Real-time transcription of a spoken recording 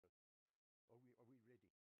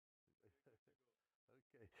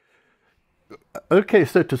Okay,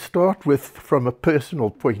 so to start with, from a personal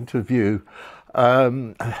point of view,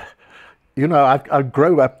 um, I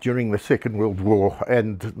grew up during the Second World War,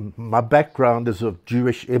 and my background is of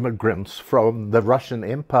Jewish immigrants from the Russian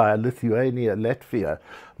Empire, Lithuania, Latvia.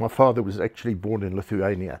 My father was actually born in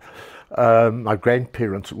Lithuania. My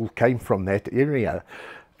grandparents all came from that area.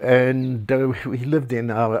 And we lived in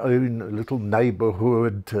our own little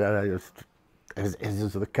neighborhood, as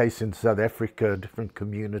is the case in South Africa, different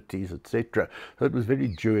communities, etc. So it was very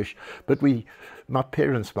Jewish. But my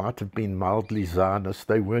parents might have been mildly Zionist.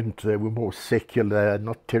 They weren't, they were more secular,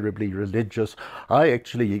 not terribly religious. I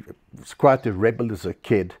actually was quite a rebel as a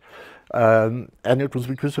kid. And it was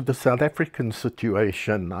because of the South African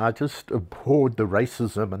situation. I just abhorred the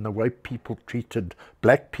racism and the way people treated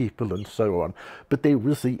black people and so on. But there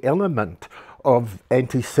was the element of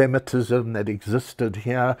anti-Semitism that existed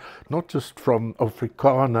here, not just from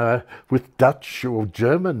Afrikaner with Dutch or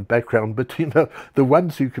German background, but the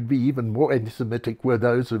ones who could be even more anti-Semitic were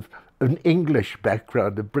those of an English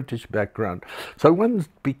background, a British background. So one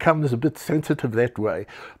becomes a bit sensitive that way.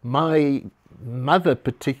 My mother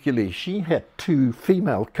particularly, she had two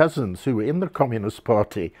female cousins who were in the Communist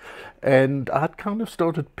Party, and I'd kind of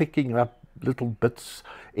started picking up little bits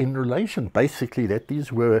in relation, basically, that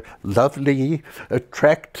these were lovely,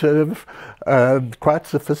 attractive, quite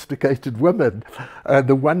sophisticated women.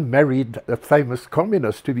 The one married a famous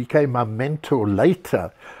communist who became my mentor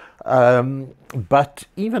later. But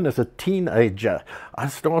even as a teenager, I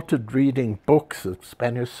started reading books of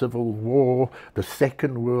Spanish Civil War, the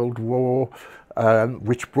Second World War,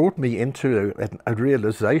 which brought me into a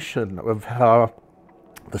realization of how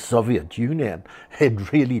the Soviet Union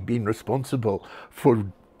had really been responsible for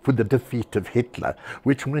the defeat of Hitler,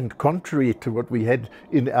 which went contrary to what we had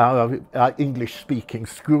in our English-speaking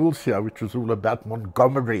schools here, which was all about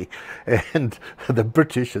Montgomery and the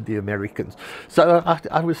British and the Americans. So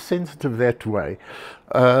I was sensitive that way.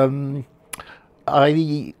 The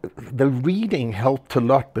reading helped a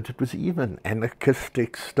lot, but it was even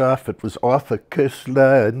anarchistic stuff. It was Arthur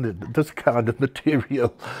Koestler and this kind of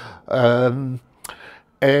material.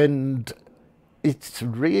 And it's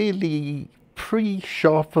really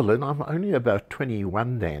pre-Sharpeville, and I'm only about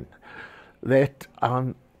 21 then, that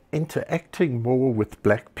I'm interacting more with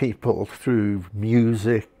black people through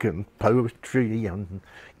music and poetry and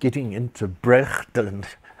getting into Brecht and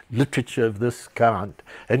literature of this kind.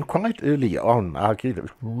 And quite early on, I get a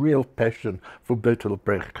real passion for Bertolt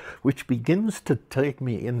Brecht, which begins to take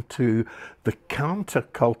me into the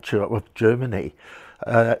counterculture of Germany.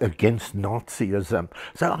 Against Nazism.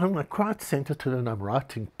 So I'm quite sensitive, and I'm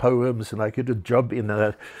writing poems, and I get a job in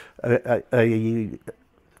I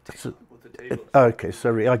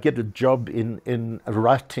get a job in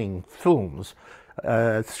writing films,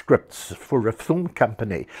 scripts for a film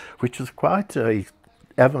company, which is quite a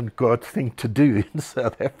avant-garde thing to do in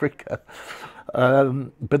South Africa.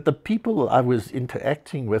 But the people I was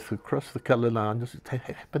interacting with across the colour line they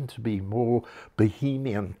happened to be more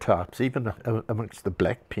bohemian types, even amongst the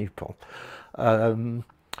black people. Sharpeville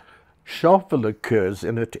occurs,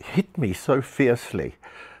 and it hit me so fiercely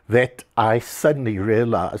that I suddenly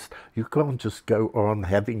realized you can't just go on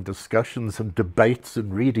having discussions and debates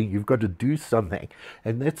and reading, you've got to do something.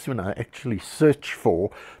 And that's when I actually search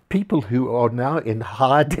for people who are now in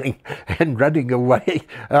hiding and running away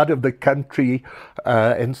out of the country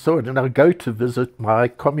and so on. And I go to visit my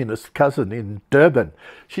communist cousin in Durban.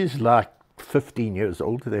 She's like 15 years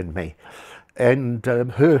older than me. And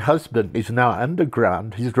her husband is now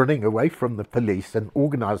underground. He's running away from the police and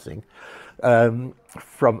organizing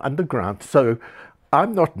from underground. So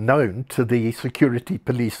I'm not known to the security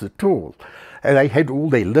police at all. And they had all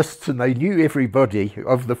their lists, and they knew everybody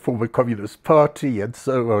of the former Communist Party and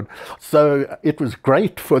so on. So it was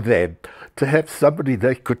great for them to have somebody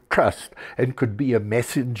they could trust and could be a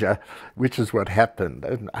messenger, which is what happened.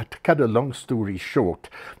 And to cut a long story short,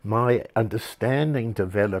 my understanding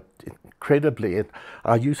developed incredibly. And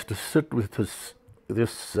I used to sit with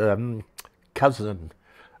this cousin,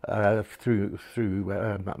 through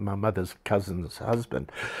my mother's cousin's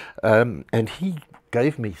husband, and he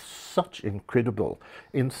gave me such incredible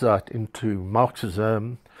insight into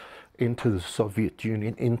Marxism, into the Soviet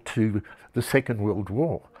Union, into the Second World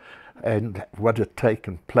War, and what had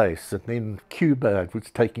taken place, and then Cuba was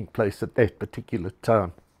taking place at that particular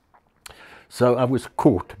time. So I was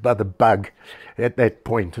caught by the bug at that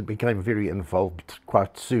point and became very involved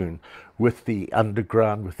quite soon with the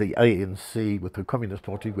underground, with the ANC, with the Communist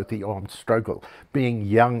Party, with the armed struggle. Being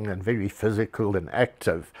young and very physical and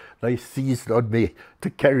active, they seized on me to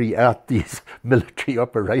carry out these military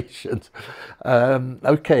operations.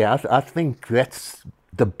 Okay, I think that's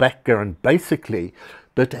the background basically,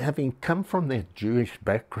 but having come from that Jewish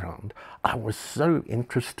background, I was so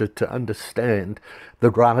interested to understand the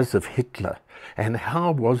rise of Hitler and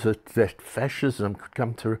how was it that fascism could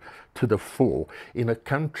come to the fore in a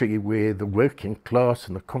country where the working class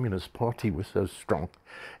and the Communist Party was so strong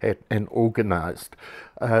and organized.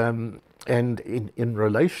 And in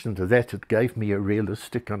relation to that, it gave me a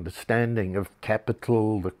realistic understanding of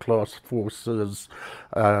capital, the class forces,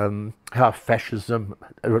 how fascism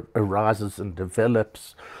arises and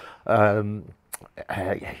develops.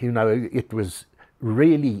 You know, it was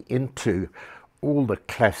really into all the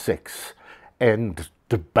classics and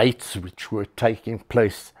debates which were taking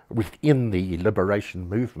place within the liberation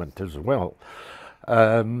movement as well.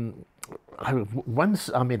 Once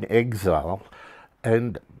I'm in exile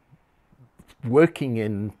and working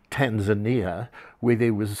in Tanzania, where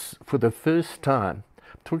there was, for the first time,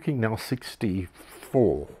 talking now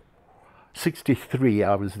 64, 63,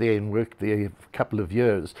 I was there and worked there a couple of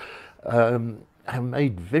years. I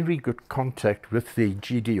made very good contact with the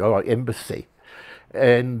GDR embassy,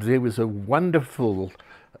 and there was a wonderful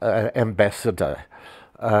ambassador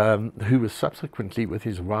who was subsequently, with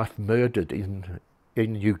his wife, murdered in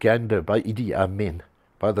Uganda by Idi Amin,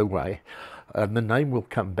 by the way. The name will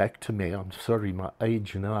come back to me. I'm sorry, my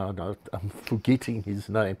age now, and I'm forgetting his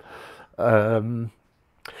name. But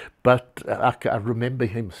I remember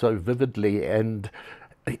him so vividly, and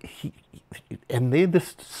there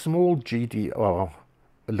this small GDR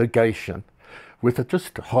legation with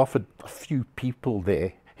just a few people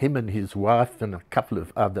there, him and his wife and a couple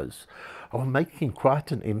of others, are making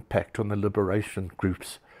quite an impact on the liberation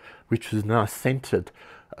groups, which is now centered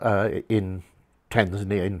in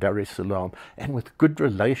Tanzania, in Dar es Salaam, and with good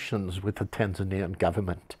relations with the Tanzanian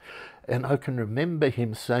government. And I can remember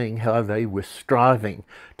him saying how they were striving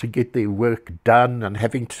to get their work done and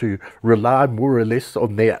having to rely more or less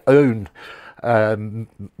on their own,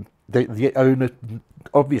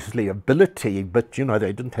 obviously, ability, but, you know,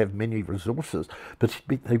 they didn't have many resources. But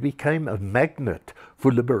they became a magnet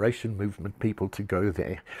for liberation movement people to go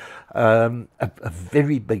there. A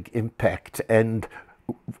very big impact, and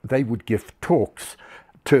they would give talks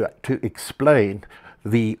to explain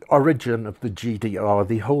the origin of the GDR,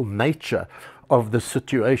 the whole nature of the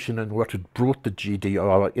situation and what had brought the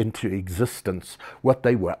GDR into existence, what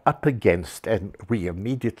they were up against. And we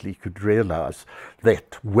immediately could realize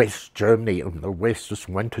that West Germany and the West just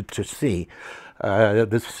wanted to see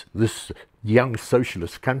this young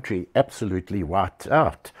socialist country absolutely wiped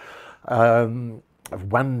out.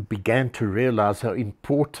 One began to realize how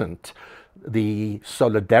important the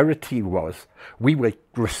solidarity was. We were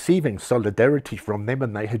receiving solidarity from them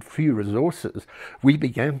and they had few resources. We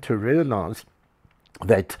began to realize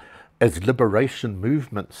that as liberation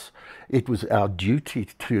movements, it was our duty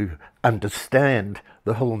to understand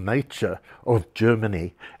the whole nature of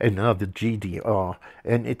Germany and now the GDR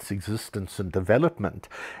and its existence and development.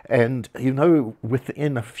 And, you know,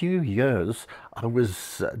 within a few years, I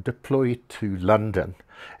was deployed to London,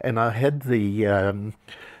 and I had the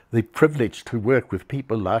privilege to work with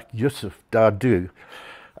people like Yusuf Dadoo,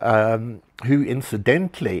 who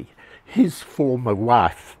incidentally, his former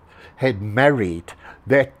wife had married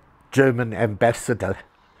that German ambassador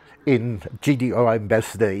GDR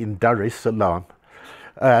ambassador in Dar es Salaam.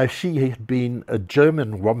 She had been a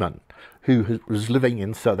German woman who was living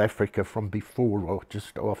in South Africa from before or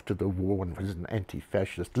just after the war and was an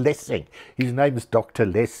anti-fascist. Lessing, his name is Dr.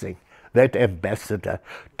 Lessing. That ambassador,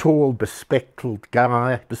 tall, bespectacled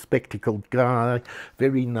guy,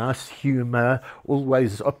 very nice humor,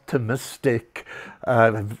 always optimistic,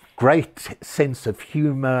 great sense of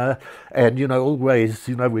humor, and, you know, always,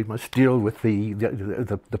 you know, we must deal with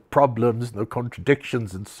the problems, the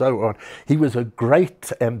contradictions, and so on. He was a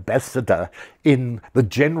great ambassador in the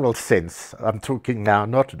general sense. I'm talking now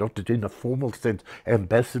not in a formal sense,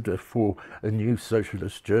 ambassador for a new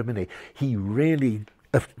socialist Germany. He really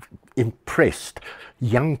impressed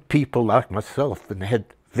young people like myself and had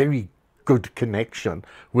very good connection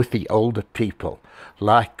with the older people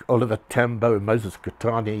like Oliver Tambo, Moses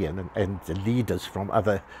Kotane, and the leaders from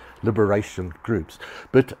other liberation groups.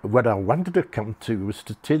 But what I wanted to come to was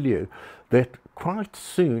to tell you that quite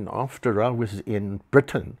soon after I was in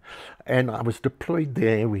Britain and I was deployed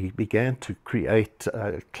there, we began to create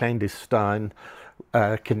clandestine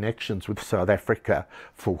connections with South Africa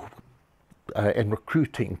for and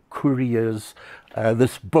recruiting couriers.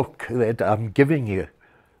 This book that I'm giving you,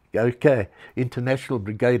 okay, International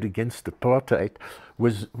Brigade Against Apartheid,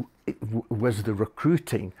 was the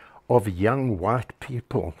recruiting of young white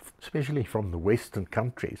people, especially from the Western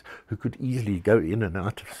countries, who could easily go in and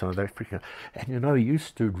out of South Africa. And, you know, I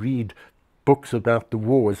used to read books about the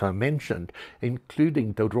war, as I mentioned,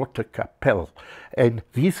 including the Rote Kapelle, and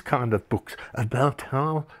these kind of books about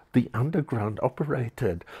how the underground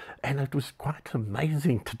operated. And it was quite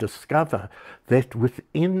amazing to discover that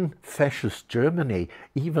within fascist Germany,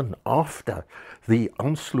 even after the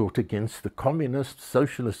onslaught against the communists,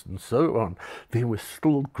 socialists, and so on, there were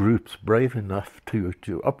still groups brave enough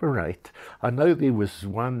to operate. I know there was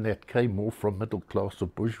one that came more from middle class or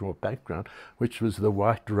bourgeois background, which was the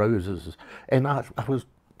White Roses. And I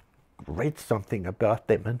read something about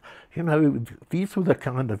them, and you know, these were the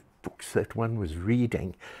kind of books that one was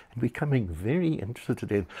reading and becoming very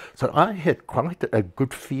interested in. So I had quite a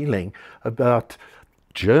good feeling about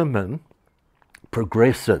German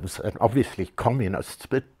progressives, and obviously communists,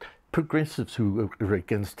 but progressives who were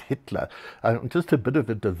against Hitler. Just a bit of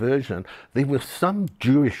a diversion, there were some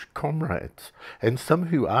Jewish comrades and some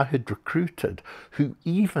who I had recruited who,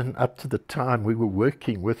 even up to the time we were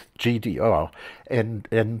working with GDR and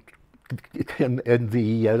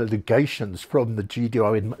the legations from the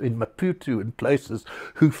GDR in Maputo and places,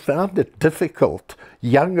 who found it difficult,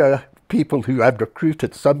 younger people who I'd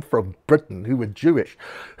recruited, some from Britain who were Jewish,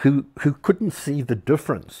 who couldn't see the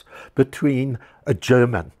difference between a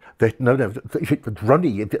German, that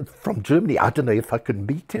Ronnie from Germany, I don't know if I can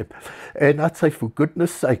meet him. And I'd say, for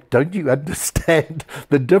goodness sake, don't you understand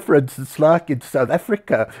the difference? It's like in South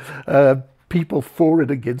Africa, people for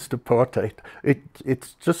and against apartheid.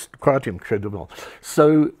 It's just quite incredible.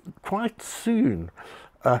 So quite soon,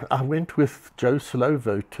 I went with Joe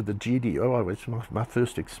Slovo to the GDR, which was my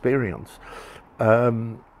first experience.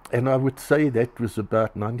 And I would say that was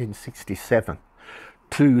about 1967,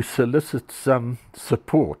 to solicit some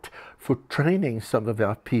support for training some of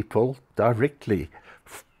our people directly,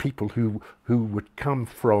 people who would come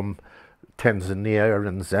from Tanzania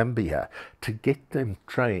and Zambia, to get them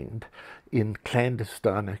trained in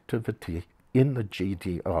clandestine activity in the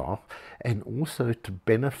GDR, and also to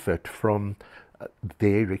benefit from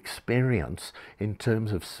their experience in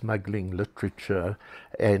terms of smuggling literature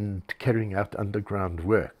and carrying out underground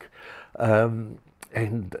work. And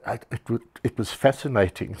it was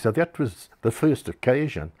fascinating. So that was the first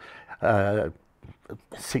occasion,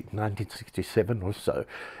 1967 or so.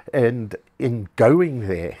 And in going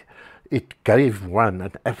there, it gave one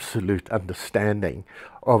an absolute understanding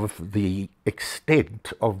of the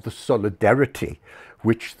extent of the solidarity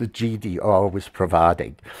which the GDR was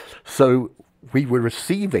providing. So we were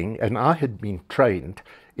receiving, and I had been trained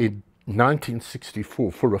in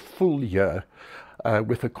 1964 for a full year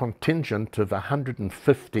with a contingent of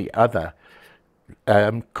 150 other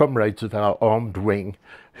comrades of our armed wing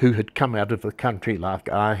who had come out of the country like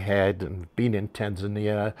I had and been in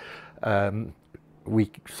Tanzania.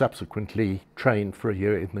 We subsequently trained for a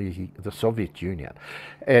year in the Soviet Union,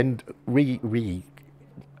 and we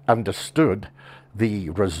understood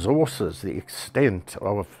the resources, the extent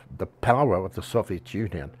of the power of the Soviet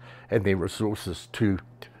Union and their resources to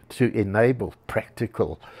enable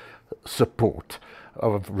practical support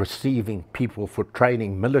of receiving people for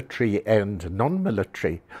training, military and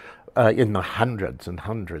non-military, in the hundreds and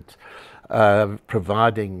hundreds,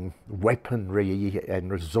 providing weaponry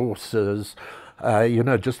and resources. You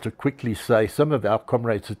know, just to quickly say, some of our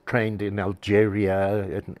comrades had trained in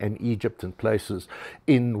Algeria and Egypt and places.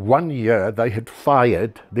 In 1 year, they had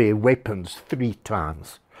fired their weapons 3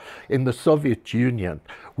 times. In the Soviet Union,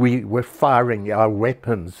 we were firing our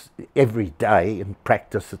weapons every day in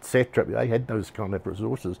practice, etc. They had those kind of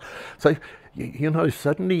resources. So, you know,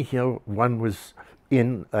 suddenly here one was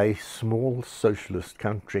in a small socialist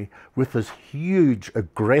country with this huge,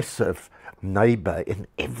 aggressive neighbor in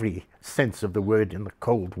every sense of the word, in the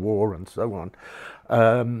Cold War and so on.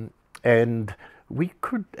 And we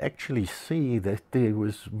could actually see that there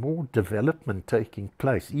was more development taking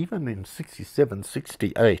place, even in 67,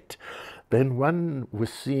 68, than one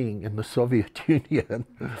was seeing in the Soviet Union.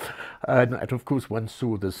 And of course, one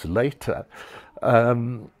saw this later.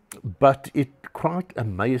 But it quite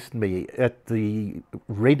amazed me at the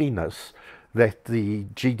readiness that the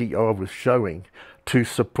GDR was showing to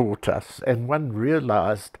support us. And one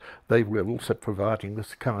realized they were also providing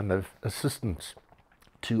this kind of assistance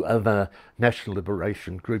to other national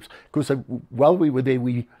liberation groups. Because while we were there,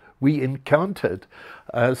 we encountered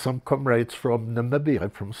some comrades from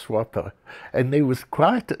Namibia, from SWAPO. And there was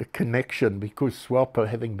quite a connection, because SWAPO,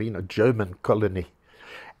 having been a German colony,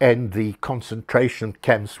 and the concentration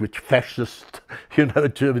camps which fascist, you know,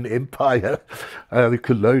 German Empire, the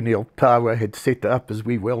colonial power had set up, as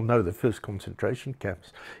we well know, the first concentration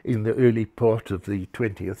camps in the early part of the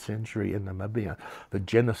 20th century in Namibia, the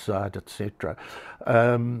genocide, etc.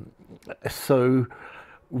 So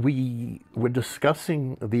we were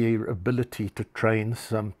discussing the ability to train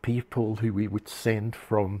some people who we would send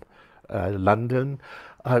from London.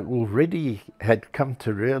 I already had come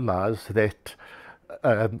to realize that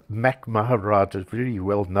Mac Maharaj is very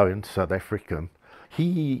well known South African.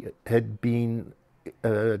 He had been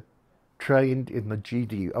trained in the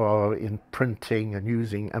GDR in printing and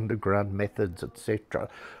using underground methods, etc.,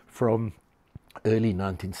 from early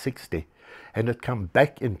 1960, and had come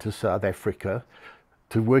back into South Africa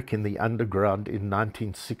to work in the underground in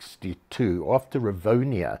 1962. After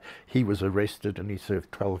Rivonia, he was arrested and he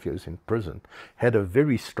served 12 years in prison. Had a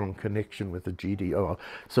very strong connection with the GDR.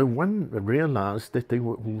 So one realized that they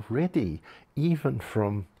were already, even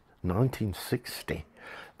from 1960,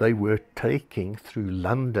 they were taking through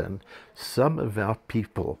London some of our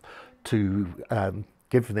people to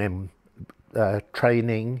give them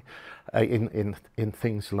training in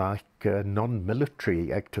things like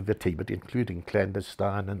non-military activity, but including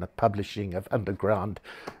clandestine and the publishing of underground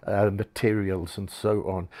materials and so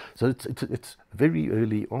on. So it's very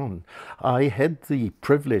early on. I had the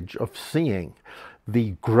privilege of seeing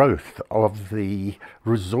the growth of the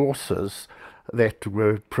resources that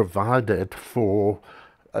were provided for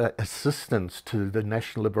assistance to the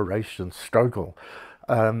national liberation struggle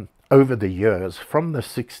over the years, from the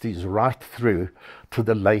 60s right through to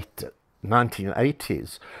the late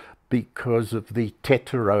 1980s, because of the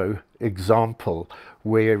Tetero example,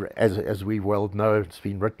 where, as we well know, it's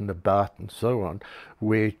been written about and so on,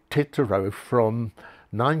 where Tetero from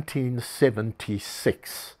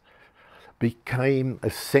 1976 became a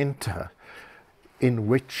center in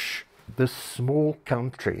which this small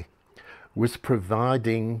country was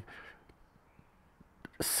providing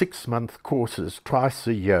 6-month courses twice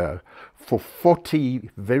a year for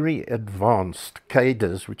 40 very advanced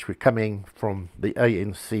cadres, which were coming from the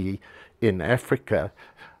ANC in Africa,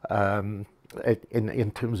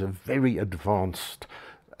 in terms of very advanced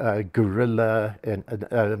guerrilla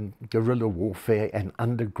and guerrilla warfare and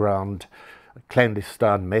underground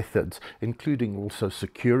clandestine methods, including also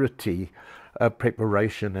security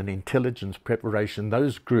preparation and intelligence preparation.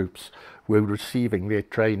 Those groups were receiving their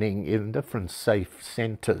training in different safe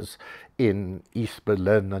centers in East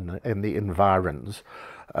Berlin and the environs,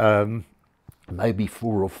 maybe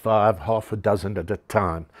 4 or 5, half a dozen at a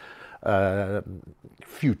time, a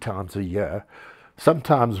few times a year.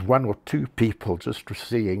 Sometimes 1 or 2 people just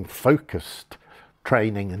receiving focused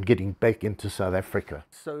training and getting back into South Africa.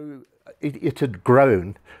 So it had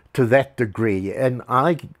grown to that degree, and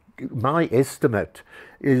my estimate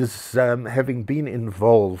is, having been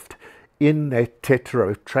involved in that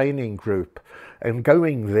Tetero training group and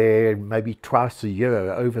going there maybe twice a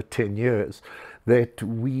year over 10 years, that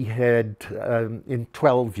we had, in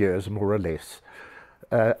 12 years more or less,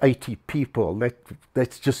 80 people.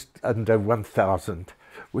 That's just under 1,000,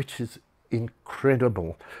 which is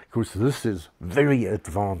incredible, because this is very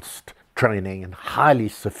advanced training and highly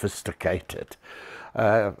sophisticated.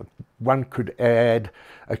 One could add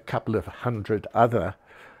a couple of hundred other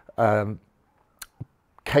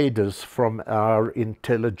cadres from our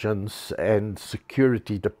intelligence and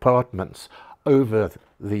security departments over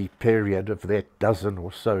the period of that dozen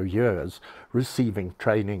or so years, receiving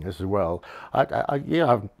training as well.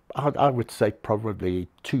 I would say probably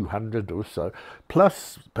 200 or so,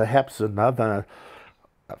 plus perhaps another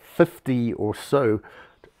 50 or so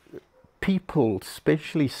people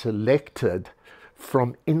specially selected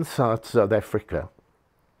from inside South Africa,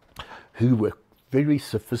 who were very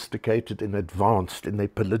sophisticated and advanced in their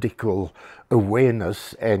political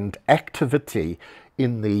awareness and activity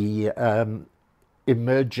in the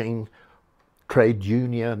emerging trade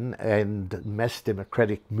union and mass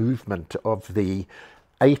democratic movement of the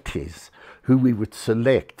 80s, who we would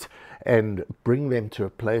select and bring them to a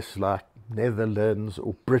place like Netherlands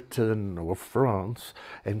or Britain or France,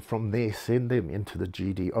 and from there send them into the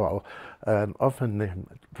GDR, often then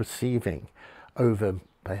receiving over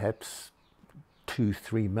perhaps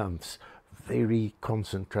 2-3 months very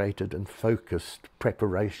concentrated and focused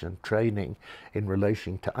preparation training in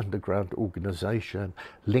relation to underground organization,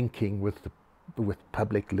 linking with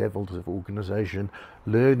public levels of organization,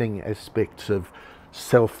 learning aspects of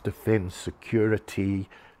self-defense, security,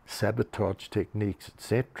 sabotage techniques,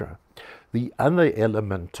 etc. The other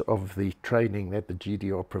element of the training that the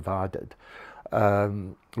GDR provided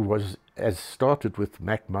was, as started with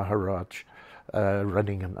Mac Maharaj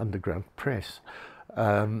running an underground press,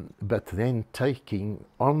 but then taking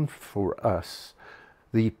on for us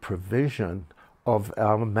the provision of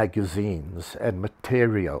our magazines and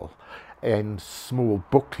material and small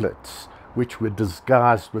booklets which were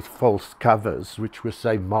disguised with false covers, which were,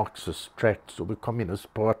 say, Marxist tracts or the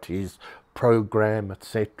Communist Party's program,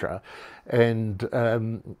 etc. And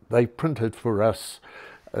they printed for us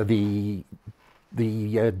the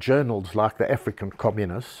journals like the African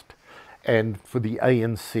Communist, and for the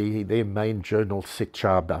ANC, their main journal,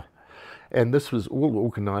 Sechaba. And this was all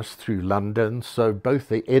organized through London, so both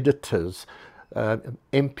the editors,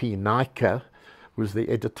 MP Nika was the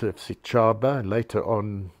editor of Sechaba, and later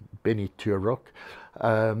on Benny Turok,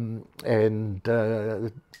 and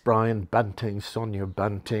Brian Bunting, Sonia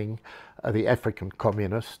Bunting, the African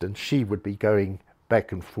Communist, and she would be going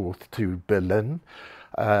back and forth to Berlin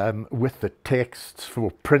with the texts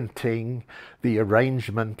for printing, the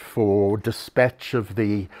arrangement for dispatch of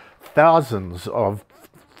the thousands of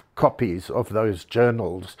copies of those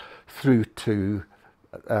journals through to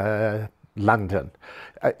London.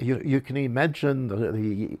 You can imagine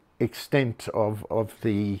the extent of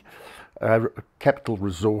the capital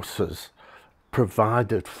resources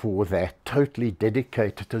provided for that, totally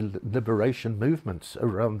dedicated to liberation movements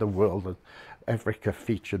around the world, and Africa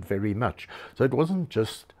featured very much. So it wasn't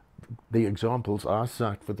just the examples I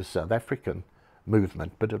cite for the South African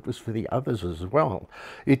movement, but it was for the others as well.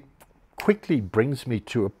 It quickly brings me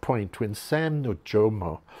to a point when Sam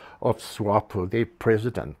Nujoma of SWAPO, their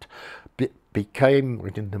president, became,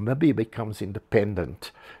 when Namibia becomes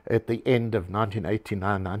independent at the end of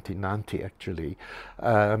 1989, 1990 actually,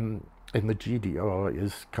 and the GDR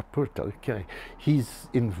is kaput, okay. He's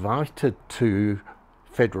invited to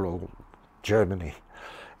federal Germany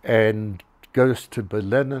and goes to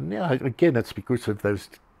Berlin, and yeah, again, it's because of those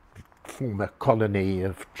former colony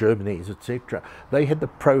of Germany's, etc. They had the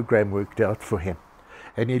program worked out for him,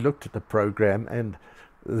 and he looked at the program, and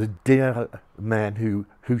the dear man who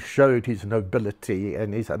showed his nobility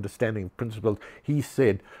and his understanding of principles, he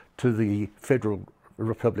said to the Federal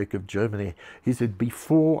Republic of Germany, he said,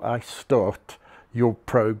 before I start your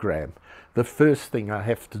program, the first thing I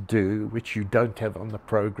have to do, which you don't have on the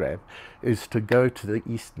program, is to go to the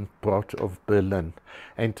eastern part of Berlin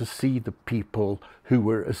and to see the people who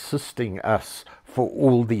were assisting us for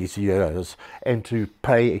all these years and to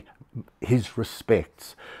pay his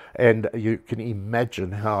respects. And you can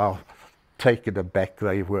imagine how taken aback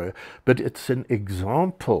they were. But it's an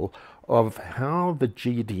example of how the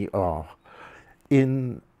GDR,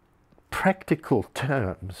 in practical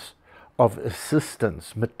terms of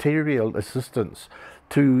assistance, material assistance,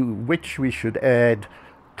 to which we should add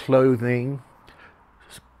clothing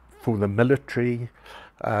for the military.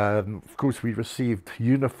 Of course, we received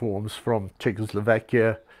uniforms from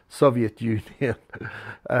Czechoslovakia, Soviet Union,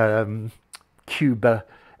 Cuba,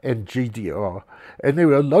 and GDR. And there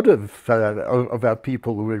were a lot of our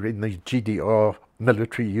people who were in the GDR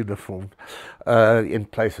military uniform in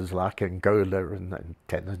places like Angola and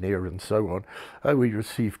Tanzania and so on. We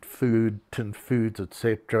received food, tin foods,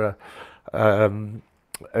 etc., and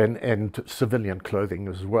civilian clothing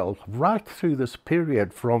as well, right through this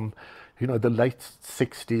period from, you know, the late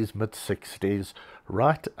 60s, mid-60s,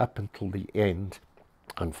 right up until the end,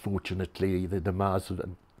 unfortunately, the demise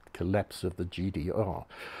and collapse of the GDR.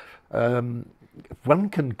 One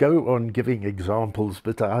can go on giving examples,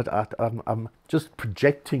 but I'm just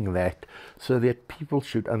projecting that so that people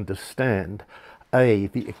should understand, A,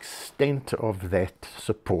 the extent of that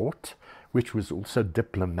support, which was also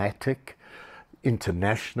diplomatic,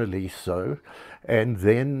 internationally so, and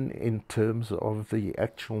then in terms of the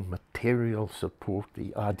actual material support,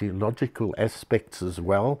 the ideological aspects as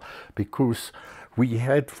well, because we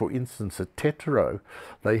had, for instance, at Tetero,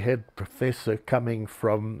 they had a professor coming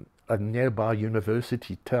from a nearby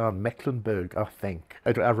university town, Mecklenburg, I think.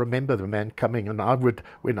 I remember the man coming, and I would,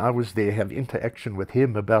 when I was there, have interaction with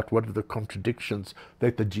him about what are the contradictions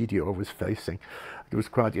that the GDR was facing. It was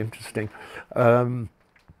quite interesting.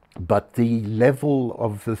 But the level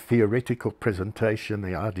of the theoretical presentation,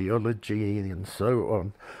 the ideology, and so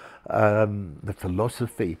on, the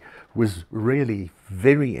philosophy was really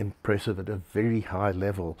very impressive at a very high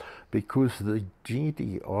level, because the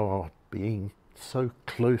GDR, being so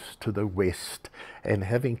close to the West and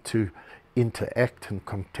having to interact and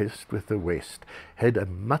contest with the West, had a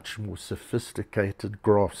much more sophisticated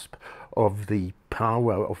grasp of the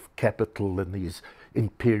power of capital in these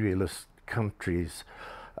imperialist countries,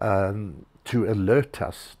 to alert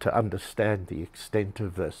us to understand the extent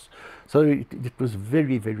of this. So it was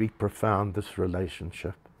very, very profound, this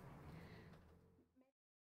relationship.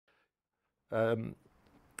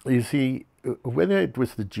 You see, whether it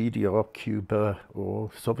was the GDR, Cuba, or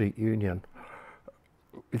Soviet Union,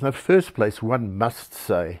 in the first place, one must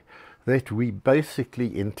say that we basically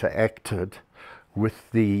interacted with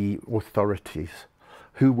the authorities.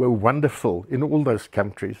 who were wonderful in all those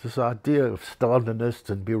countries. This idea of Stalinists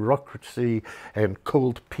and bureaucracy and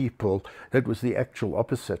cold people, it was the actual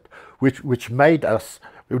opposite, which made us,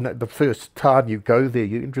 the first time you go there,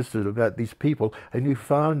 you're interested about these people, and you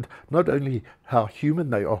find not only how human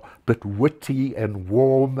they are, but witty and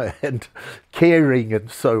warm and caring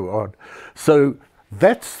and so on. So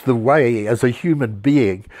that's the way, as a human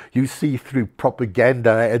being, you see through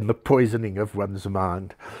propaganda and the poisoning of one's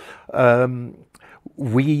mind.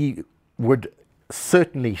 We would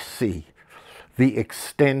certainly see the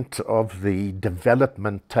extent of the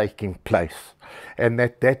development taking place, and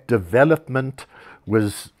that development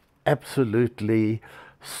was absolutely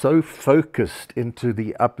so focused into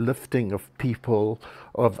the uplifting of people,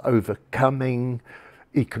 of overcoming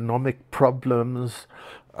economic problems,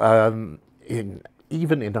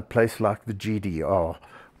 even in a place like the GDR,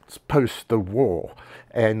 post the war.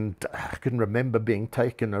 And I can remember being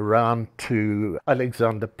taken around to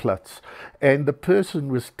Alexanderplatz, and the person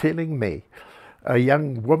was telling me, a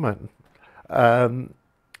young woman,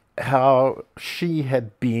 how she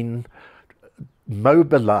had been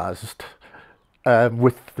mobilized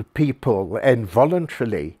with the people and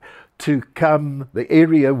voluntarily to come. The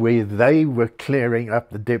area where they were clearing up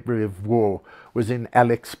the debris of war was in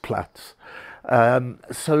Alexplatz.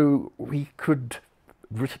 So we could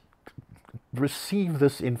receive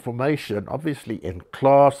this information, obviously in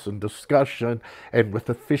class and discussion and with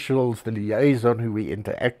officials, the liaison who we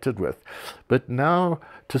interacted with. But now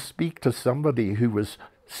to speak to somebody who was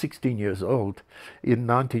 16 years old in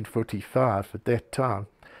 1945 at that time,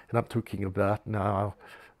 and I'm talking about now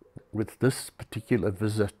with this particular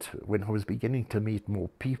visit, when I was beginning to meet more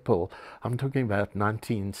people, I'm talking about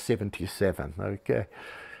 1977, okay?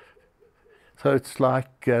 So it's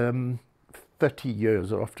like 30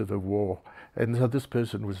 years after the war. And so this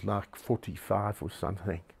person was like 45 or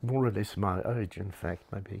something, more or less my age, in fact,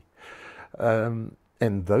 maybe.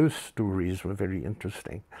 And those stories were very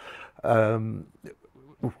interesting.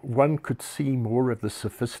 One could see more of the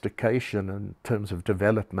sophistication in terms of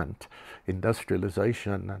development,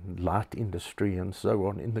 industrialization and light industry and so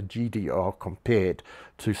on in the GDR compared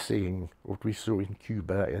to seeing what we saw in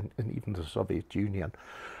Cuba and even the Soviet Union.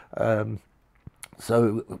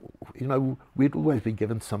 So, you know, we'd always be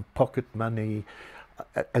given some pocket money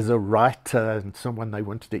as a writer and someone they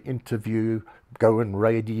wanted to interview, go on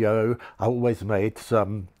radio. I always made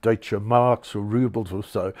some Deutsche Marks or rubles or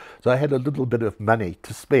so. So I had a little bit of money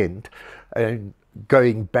to spend, and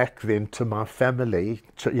going back then to my family,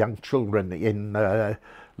 young children in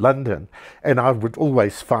London. And I would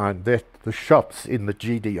always find that the shops in the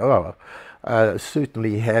GDR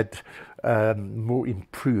certainly had more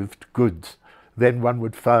improved goods than one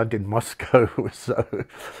would find in Moscow. So,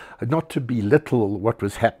 not to belittle what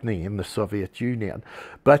was happening in the Soviet Union,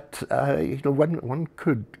 but you know, one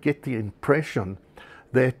could get the impression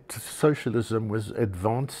that socialism was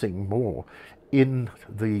advancing more in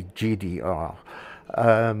the GDR.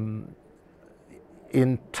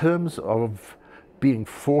 In terms of being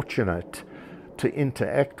fortunate to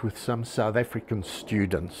interact with some South African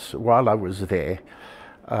students while I was there,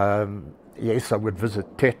 yes, I would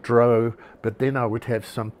visit Tetro, but then I would have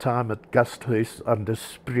some time at Gasthuis aan de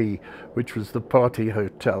Spree, which was the party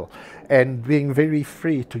hotel, and being very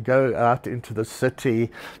free to go out into the city,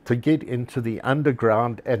 to get into the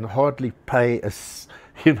underground and hardly pay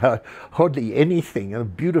you know, hardly anything. A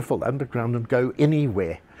beautiful underground and go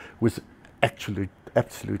anywhere was actually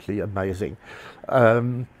absolutely amazing.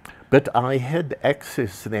 But I had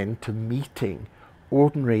access then to meeting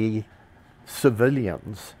ordinary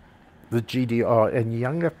civilians, the GDR, and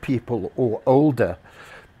younger people or older.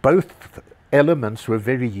 Both elements were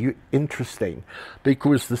very interesting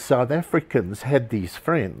because the South Africans had these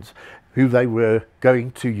friends who they were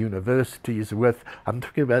going to universities with. I'm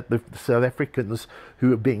talking about the South Africans who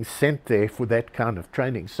were being sent there for that kind of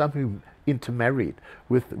training, some who intermarried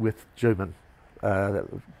with German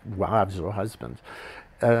wives or husbands.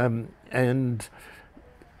 And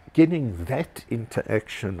getting that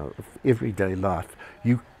interaction of everyday life,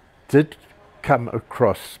 you did come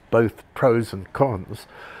across both pros and cons,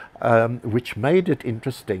 which made it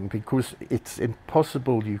interesting because it's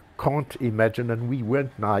impossible, you can't imagine, and we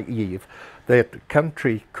weren't naive, that the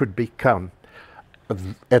country could become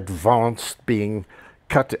advanced, being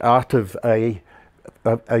cut out of an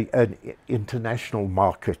international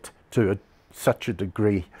market to such a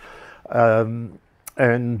degree, and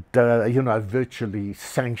you know, virtually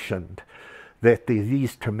sanctioned that there are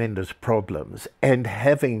these tremendous problems, and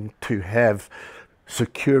having to have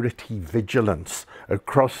security vigilance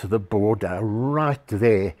across the border right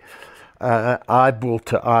there eyeball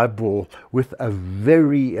to eyeball with a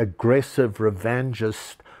very aggressive,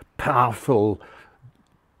 revanchist, powerful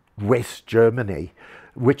West Germany,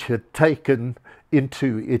 which had taken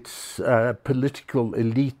into its political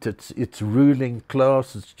elite, its ruling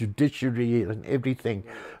class, its judiciary and everything,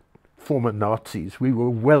 former Nazis. We were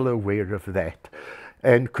well aware of that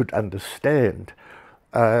and could understand.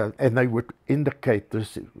 And they would indicate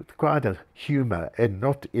this with quite a humour and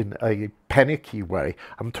not in a panicky way.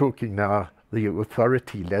 I'm talking now the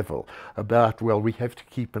authority level about, well, we have to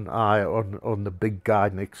keep an eye on the big guy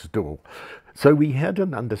next door. So we had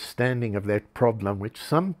an understanding of that problem, which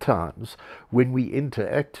sometimes when we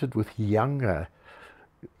interacted with younger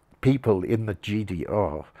people in the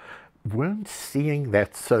GDR, weren't seeing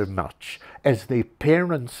that so much as their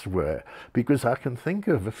parents were, because I can think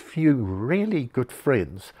of a few really good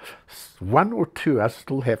friends, one or two I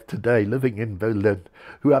still have today living in Berlin,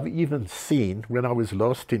 who I've even seen when I was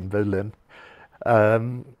last in Berlin,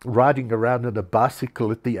 riding around on a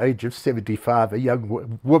bicycle at the age of 75, a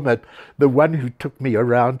young woman, the one who took me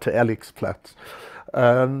around to Alexplatz.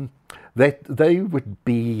 That they would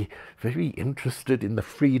be very interested in the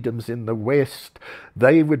freedoms in the West.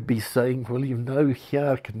 They would be saying, well, you know,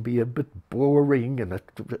 here can be a bit boring, and at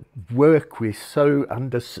work we're so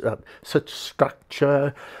under such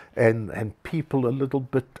structure, and people a little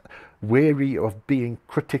bit wary of being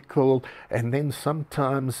critical, and then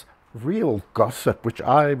sometimes real gossip, which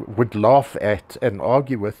I would laugh at and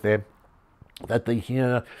argue with them, that they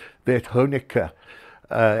hear that Honecker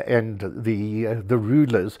and the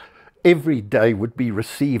rulers every day would be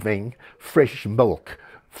receiving fresh milk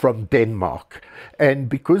from Denmark. And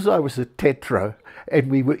because I was a tetro and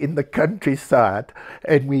we were in the countryside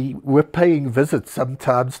and we were paying visits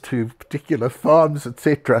sometimes to particular farms,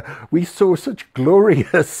 etc., we saw such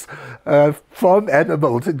glorious farm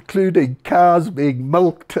animals, including cows being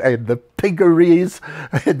milked and the piggeries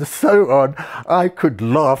and so on. I could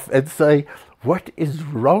laugh and say, what is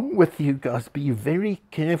wrong with you guys? Be very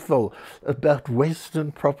careful about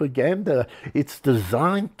Western propaganda. It's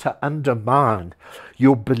designed to undermine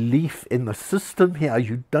your belief in the system here.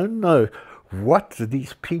 You don't know what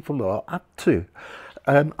these people are up to.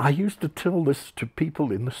 I used to tell this to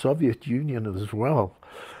people in the Soviet Union as well.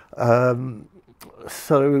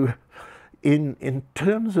 So in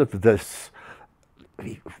terms of this,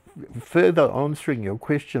 further answering your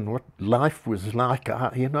question, what life was like,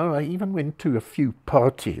 I even went to a few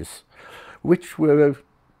parties, which were,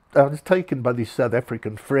 I was taken by these South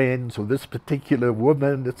African friends or this particular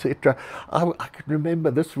woman, etc. I can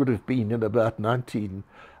remember this would have been in about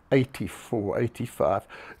 1984, 85.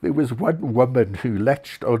 There was one woman who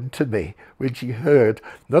latched on to me when she heard,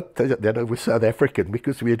 not that I was South African,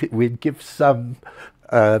 because we'd give some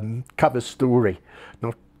cover story,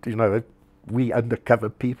 not, we undercover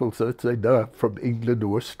people, so they know I'm from England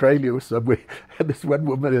or Australia or somewhere. And this one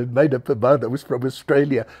woman had made up her mind I was from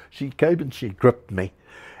Australia. She came and she gripped me,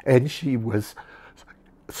 and she was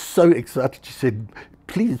so excited. She said,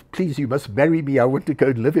 please, you must marry me. I want to go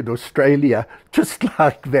and live in Australia, just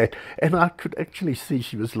like that. And I could actually see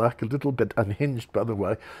she was like a little bit unhinged, by the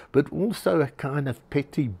way, but also a kind of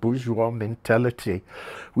petty bourgeois mentality.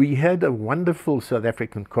 We had a wonderful South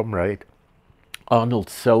African comrade, Arnold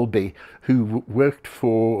Selby, who worked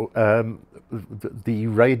for the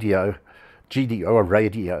radio, GDR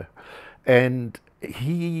radio, and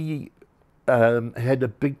he had a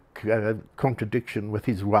big contradiction with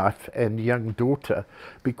his wife and young daughter,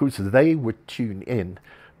 because they would tune in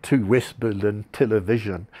to West Berlin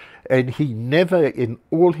television, and he never in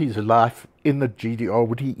all his life in the GDR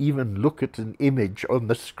would he even look at an image on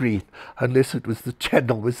the screen unless it was the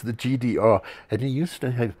channel was the GDR. And he used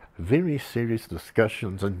to have very serious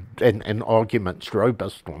discussions and arguments,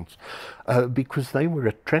 robust ones, because they were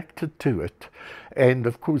attracted to it. And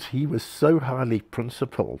of course he was so highly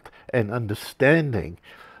principled and understanding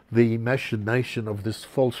the machination of this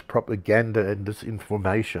false propaganda and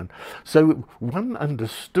disinformation. So one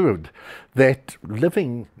understood that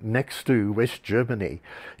living next to West Germany,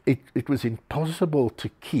 it was impossible to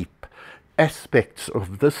keep aspects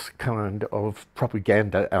of this kind of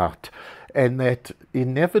propaganda out, and that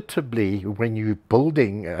inevitably when you're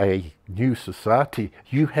building a new society,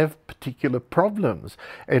 you have particular problems,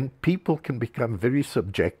 and people can become very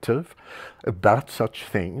subjective about such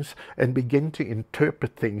things and begin to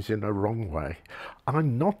interpret things in a wrong way.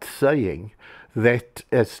 I'm not saying that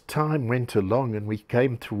as time went along and we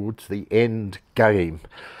came towards the end game,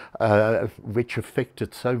 which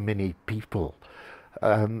affected so many people,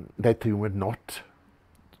 that there were not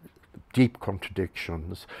deep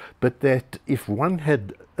contradictions, but that if one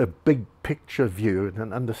had a big picture view and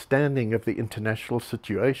an understanding of the international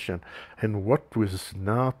situation and what was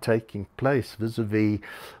now taking place vis-a-vis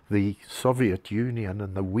the Soviet Union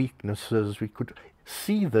and the weaknesses, we could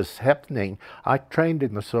see this happening. I trained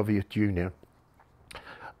in the Soviet Union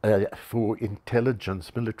for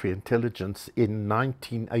intelligence, military intelligence, in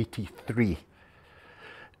 1983.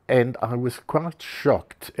 And I was quite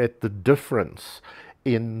shocked at the difference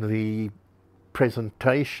in the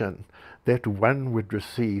presentation that one would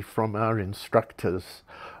receive from our instructors.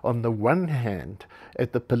 On the one hand,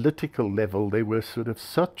 at the political level, they were sort of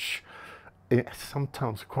such,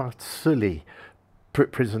 sometimes quite silly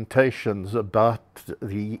presentations about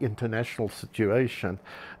the international situation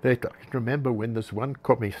that I can remember when this one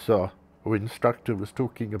commissar or instructor was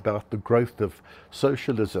talking about the growth of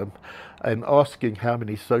socialism and asking how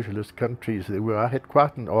many socialist countries there were. I had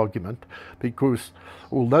quite an argument, because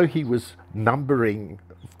although he was numbering,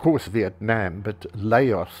 of course, Vietnam, but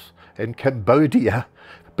Laos and Cambodia,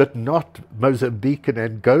 but not Mozambique and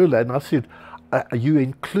Angola, and I said, you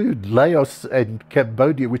include Laos and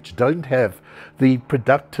Cambodia, which don't have the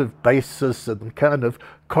productive basis and kind of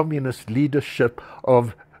communist leadership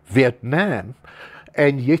of Vietnam,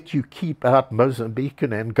 and yet you keep out Mozambique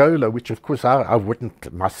and Angola, which of course I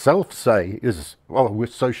wouldn't myself say is, well, we're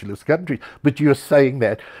socialist countries, but you're saying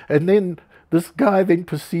that. And then this guy then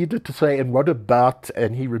proceeded to say, and what about,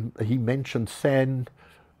 and he mentioned San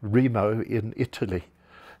Remo in Italy.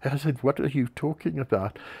 And I said, what are you talking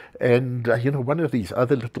about? And, one of these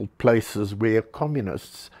other little places where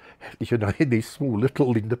communists, in these small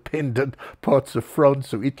little independent parts of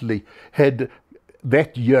France or Italy, had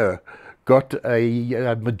that year got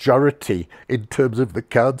a majority in terms of the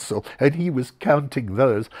council, and he was counting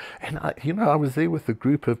those. And I was there with a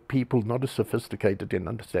group of people not as sophisticated in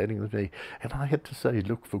understanding as me, and I had to say,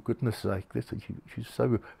 look, for goodness sake, you're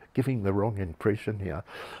so giving the wrong impression here.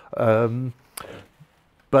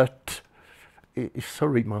 But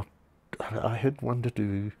sorry, I had wanted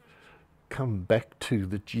to come back to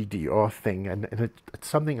the GDR thing, and it's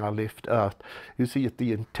something I left out. You see, at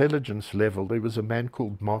the intelligence level, there was a man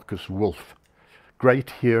called Marcus Wolf,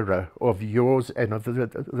 great hero of yours and of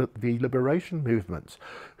the liberation movements,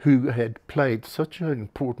 who had played such an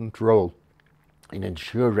important role in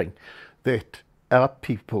ensuring that our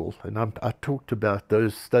people, and I talked about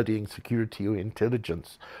those studying security or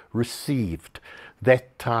intelligence, received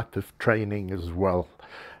that type of training as well.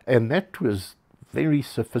 And that was very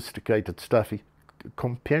sophisticated stuff,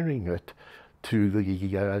 comparing it to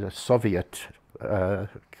the Soviet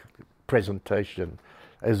presentation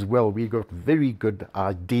as well. We got very good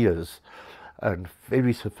ideas and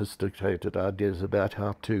very sophisticated ideas about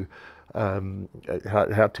how to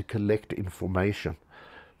collect information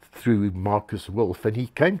through Marcus Wolf. And he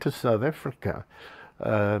came to South Africa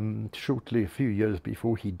shortly, a few years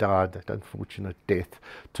before he died, that unfortunate death,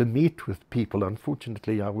 to meet with people.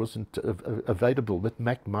 Unfortunately, I wasn't available, but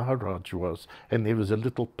Mac Maharaj was, and there was a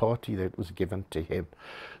little party that was given to him.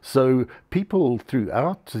 So people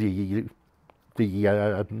throughout the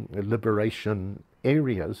liberation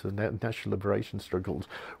areas and national liberation struggles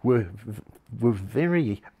were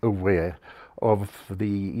very aware of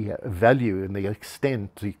the value and the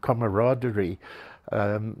extent, the camaraderie,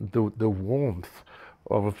 the warmth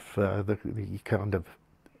of the kind of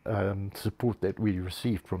support that we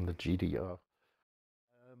received from the GDR.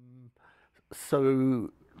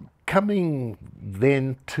 So coming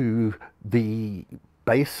then to the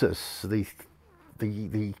basis, the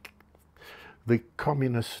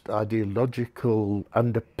communist ideological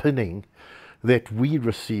underpinning that we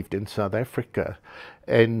received in South Africa,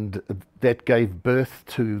 and that gave birth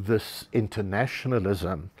to this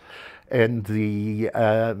internationalism and the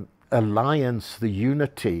alliance, the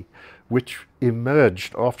unity, which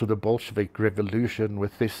emerged after the Bolshevik Revolution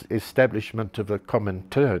with this establishment of a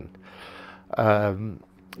Comintern.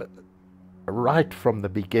 Right from the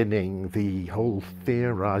beginning, the whole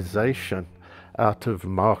theorization out of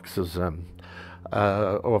Marxism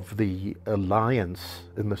of the alliance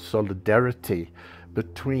and the solidarity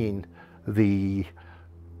between the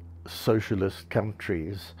socialist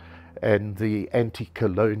countries and the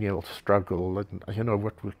anti-colonial struggle, and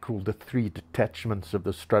what we call the three detachments of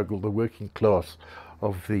the struggle: the working class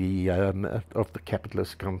of the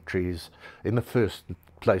capitalist countries, in the first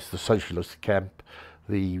place the socialist camp,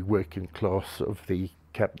 the working class of the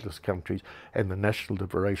capitalist countries, and the national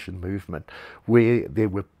liberation movement, where there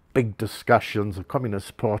were big discussions. The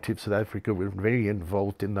Communist Party of South Africa were very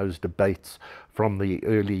involved in those debates from the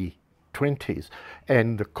early 1920s,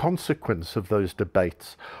 and the consequence of those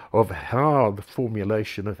debates of how the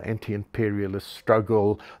formulation of anti-imperialist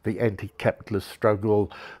struggle, the anti-capitalist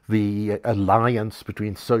struggle, the alliance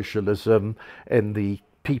between socialism and the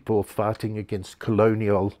people fighting against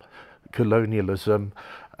colonialism,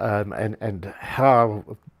 and how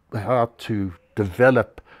to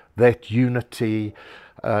develop that unity.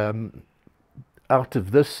 Out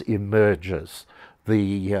of this emerges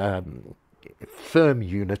the firm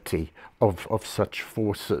unity of such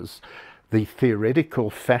forces. The theoretical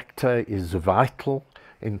factor is vital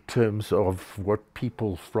in terms of what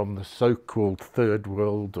people from the so-called third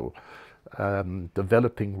world or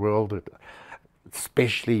developing world,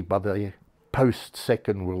 especially by the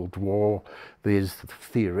post-Second World War, there's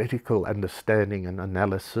theoretical understanding and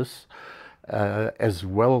analysis, as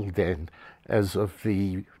well then as of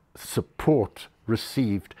the support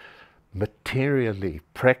received materially,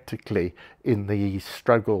 practically, in the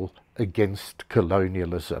struggle against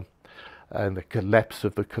colonialism and the collapse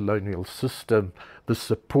of the colonial system, the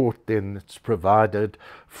support then that's provided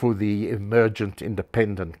for the emergent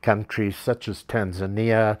independent countries such as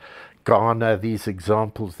Tanzania, Ghana, these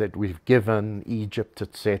examples that we've given, Egypt,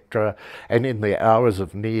 etc., and in the hours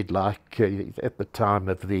of need, like at the time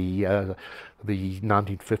of the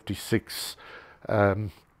 1956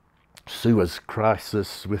 Suez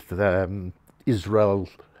crisis with Israel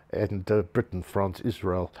and Britain, France,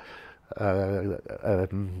 Israel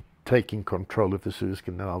taking control of the Suez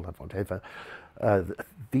Canal and whatever.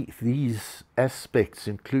 These aspects,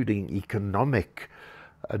 including economic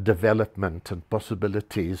development and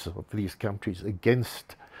possibilities of these countries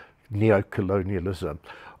against neo-colonialism,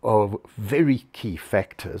 are very key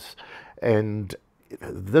factors, and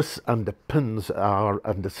this underpins our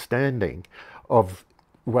understanding of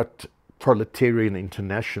what proletarian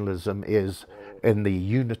internationalism is and the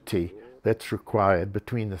unity that's required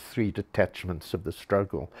between the three detachments of the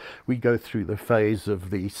struggle. We go through the phase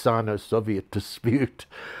of the Sino-Soviet dispute,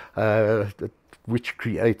 which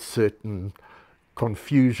creates certain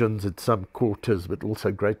confusions in some quarters, but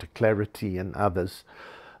also greater clarity in others.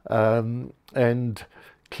 And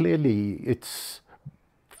clearly it's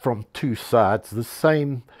from two sides. The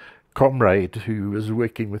same comrade who was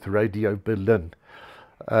working with Radio Berlin,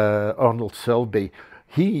 Arnold Selby,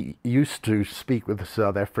 he used to speak with the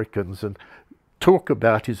South Africans and talk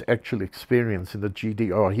about his actual experience in the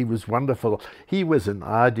GDR. He was wonderful. He was an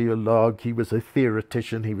ideologue, he was a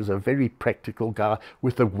theoretician, he was a very practical guy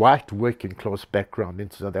with a white working class background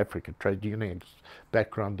in South Africa, trade union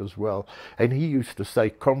background as well. And he used to say,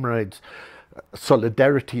 comrades,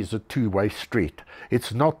 solidarity is a two-way street.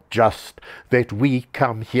 It's not just that we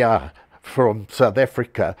come here from South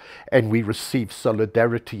Africa and we receive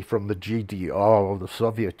solidarity from the GDR or the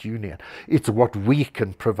Soviet Union. It's what we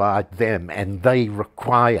can provide them, and they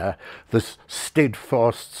require this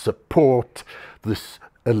steadfast support, this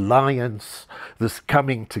alliance, this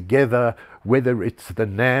coming together, whether it's the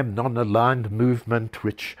NAM, non-aligned movement,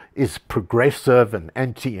 which is progressive and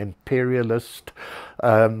anti-imperialist,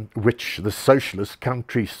 which the socialist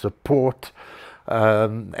countries support,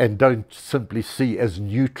 and don't simply see as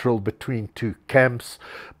neutral between two camps,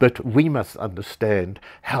 but we must understand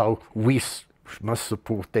how we must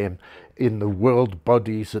support them in the world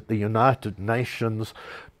bodies at the United Nations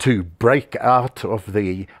to break out of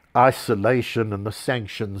the isolation and the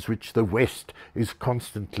sanctions which the West is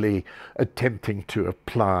constantly attempting to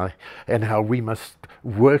apply, and how we must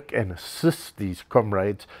work and assist these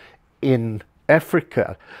comrades in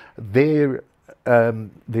Africa. Their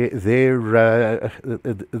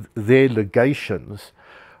legations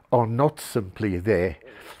are not simply there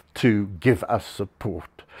to give us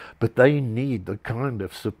support, but they need the kind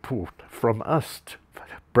of support from us to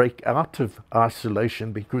break out of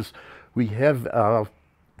isolation, because we have our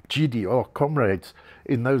GDR comrades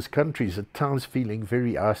in those countries at times feeling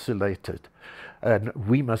very isolated, and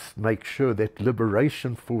we must make sure that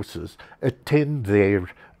liberation forces attend their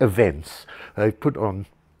events. They put on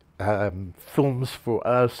films for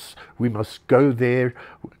us. We must go there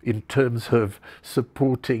in terms of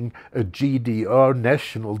supporting a GDR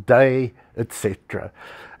National Day, etc.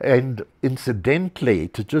 And incidentally,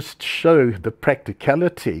 to just show the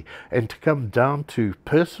practicality and to come down to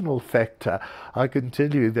personal factor, I can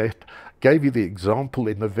tell you that gave you the example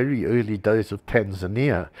in the very early days of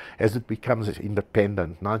Tanzania as it becomes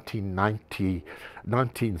independent, 1990,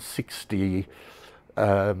 1960,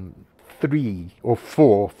 3 or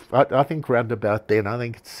 4, I think round about then, I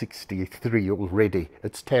think it's 63 already.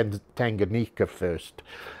 It's Tanganyika first.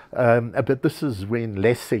 But this is when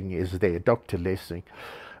Lessing is there, Dr. Lessing.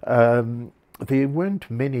 There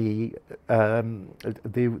weren't many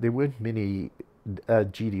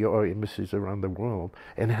GDR embassies around the world,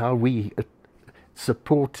 and how we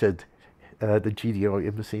supported the GDR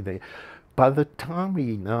embassy there. By the time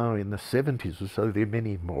we now in the 70s or so, there are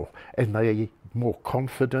many more, and they're more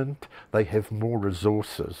confident, they have more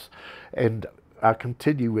resources. And I can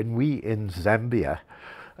tell you, when we in Zambia,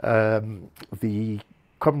 the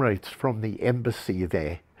comrades from the embassy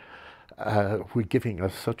there were giving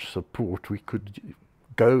us such support. We could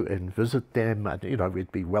go and visit them, and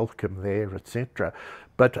we'd be welcome there, etc.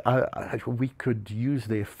 But we could use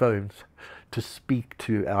their phones to speak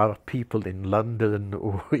to our people in London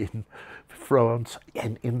or in France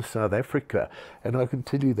and in South Africa. And I can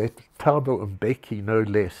tell you that Thabo Mbeki, no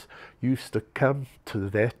less, used to come to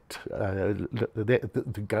that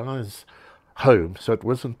the guy's home. So it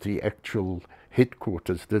wasn't the actual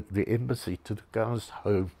headquarters, the embassy, to the guy's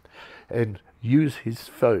home, and use his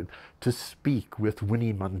phone to speak with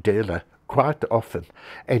Winnie Mandela quite often,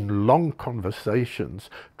 and long conversations,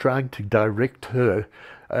 trying to direct her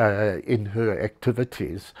in her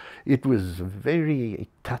activities. It was very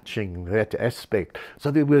touching, that aspect.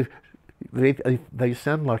 So they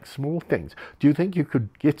sound like small things. Do you think you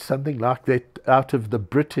could get something like that out of the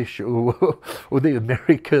British or the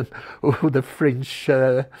American or the French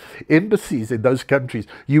embassies in those countries?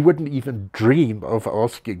 You wouldn't even dream of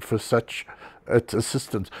asking for such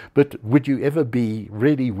assistance. But would you ever be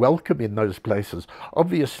really welcome in those places?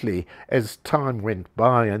 Obviously, as time went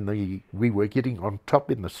by and we were getting on top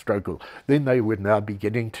in the struggle, then they would now be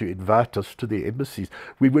beginning to invite us to their embassies.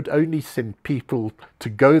 We would only send people to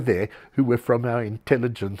go there who were from our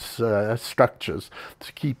intelligence structures,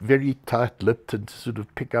 to keep very tight-lipped and to sort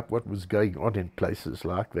of pick up what was going on in places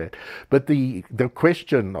like that. But the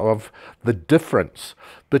question of the difference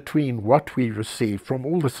between what we received from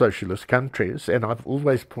all the socialist countries, and I've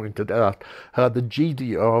always pointed out how the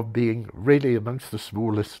GDR, being really amongst the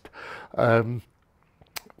smallest,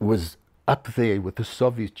 was up there with the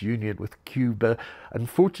Soviet Union, with Cuba,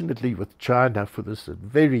 unfortunately with China for this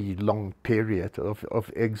very long period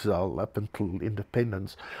of exile up until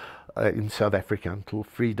independence, in South Africa until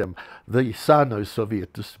freedom. The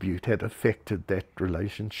Sino-Soviet dispute had affected that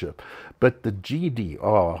relationship, but the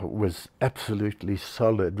GDR was absolutely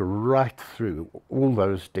solid right through all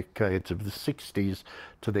those decades of the 60s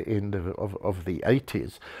to the end of the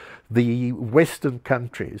 80s. The Western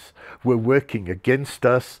countries were working against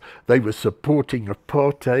us. They were supporting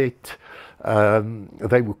apartheid.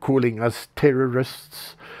 They were calling us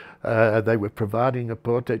terrorists. They were providing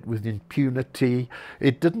apartheid with impunity.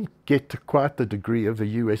 It didn't get to quite the degree of the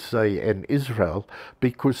USA and Israel,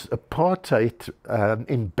 because apartheid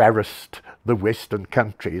embarrassed the Western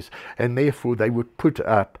countries, and therefore they would put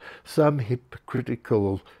up some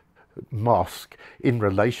hypocritical mask in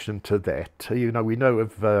relation to that. We know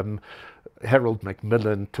of Harold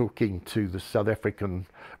Macmillan talking to the South African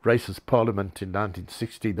Racist Parliament in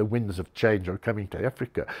 1960, the winds of change are coming to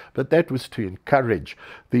Africa. But that was to encourage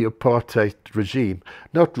the apartheid regime,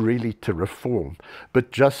 not really to reform, but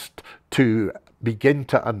just to begin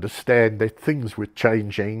to understand that things were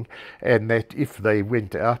changing, and that if they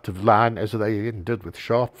went out of line, as they did with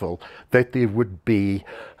Sharpeville, that there would be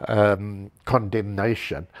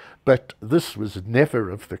condemnation. But this was never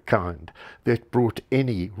of the kind that brought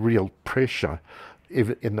any real pressure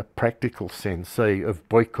in the practical sense, say, of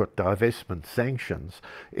boycott, divestment, sanctions,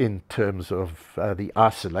 in terms of the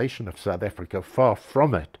isolation of South Africa. Far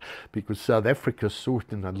from it, because South Africa sought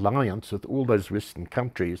an alliance with all those Western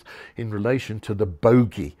countries in relation to the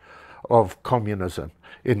bogey of communism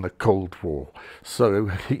in the Cold War.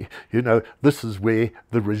 So, this is where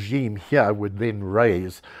the regime here would then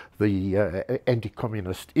raise the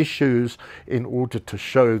anti-communist issues in order to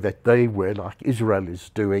show that they were, like Israel is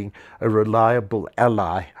doing, a reliable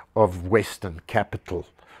ally of Western capital.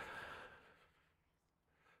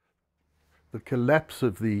 The collapse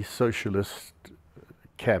of the socialist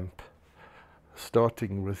camp,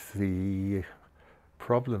 starting with the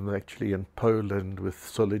problem actually in Poland with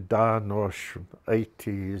Solidarność from the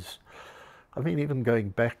 80s, even going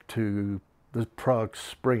back to the Prague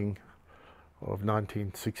Spring of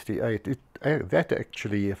 1968, that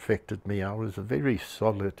actually affected me. I was very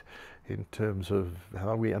solid in terms of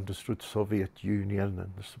how we understood Soviet Union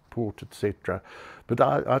and the support, etc. But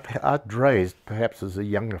I'd raised, perhaps as a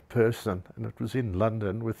younger person, and it was in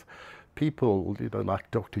London with people,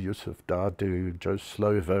 like Dr. Yusuf Dadu, Joe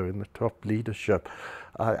Slovo in the top leadership.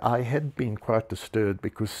 I had been quite disturbed,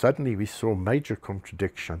 because suddenly we saw major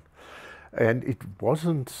contradiction, and it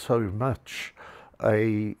wasn't so much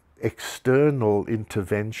a external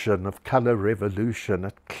intervention of colour revolution.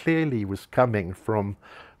 It clearly was coming from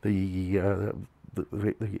the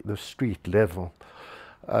street level.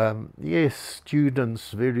 Yes,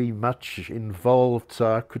 students very much involved,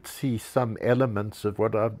 so I could see some elements of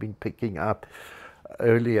what I've been picking up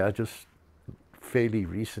earlier, just fairly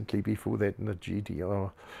recently before that in the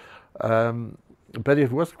GDR. But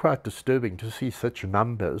it was quite disturbing to see such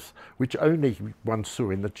numbers, which only one saw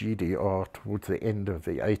in the GDR towards the end of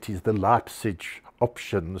the 80s, the Leipzig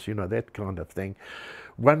options, you know, that kind of thing.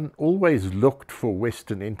 One always looked for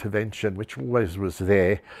Western intervention, which always was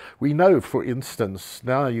there. We know, for instance,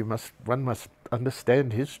 now one must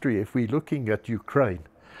understand history. If we're looking at Ukraine,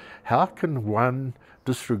 how can one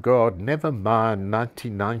disregard, never mind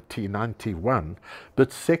 1990-91,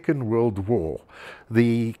 but Second World War,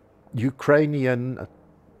 the Ukrainian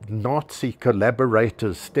Nazi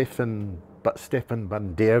collaborators, Stefan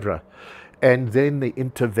Bandera, and then the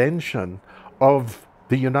intervention of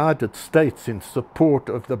the United States in support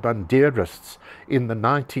of the Banderists in the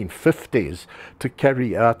 1950s to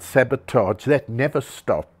carry out sabotage. That never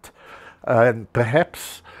stopped. And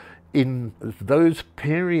perhaps in those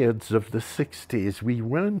periods of the 60s, we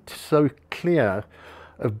weren't so clear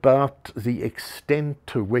about the extent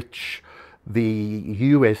to which the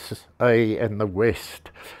USA and the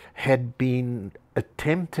West had been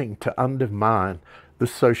attempting to undermine the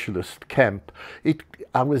socialist camp.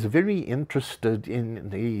 I was very interested in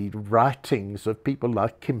the writings of people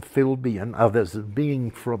like Kim Philby and others, being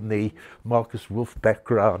from the Marcus Wolf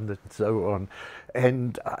background and so on.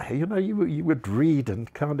 And, you know, you would read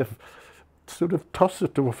and kind of sort of toss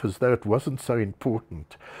it off as though it wasn't so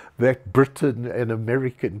important that Britain and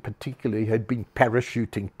America in particular had been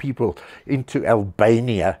parachuting people into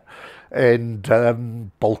Albania and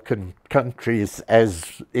Balkan countries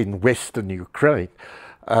as in Western Ukraine.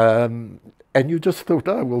 And you just thought,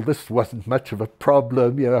 oh, well, this wasn't much of a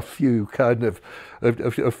problem, you know, a few kind of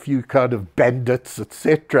bandits,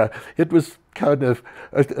 etc. It was kind of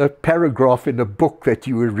a paragraph in a book that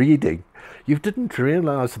you were reading. You didn't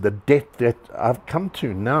realize the depth that I've come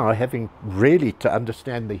to now, having really to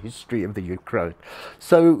understand the history of the Ukraine.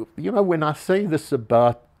 So, you know, when I say this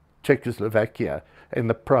about Czechoslovakia and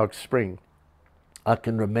the Prague Spring, I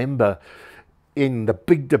can remember in the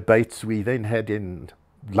big debates we then had in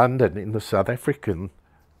London, in the South African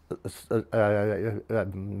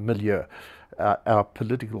milieu, our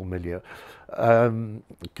political milieu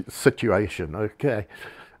situation, okay,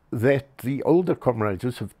 that the older comrades,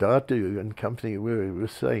 Joseph Dadu and company, were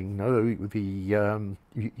saying, no,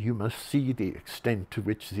 you must see the extent to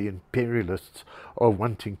which the imperialists are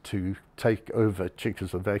wanting to take over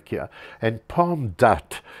Czechoslovakia. And Palm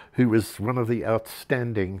Dutt, who was one of the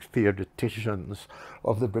outstanding theoreticians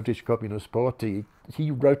of the British Communist Party,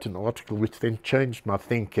 he wrote an article which then changed my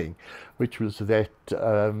thinking, which was that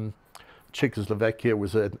Czechoslovakia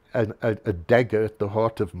was a dagger at the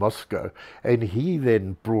heart of Moscow, and he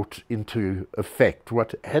then brought into effect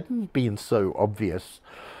what hadn't been so obvious,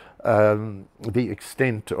 the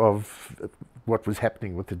extent of what was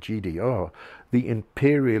happening with the GDR, the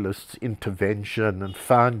imperialists' intervention and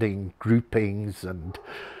founding groupings and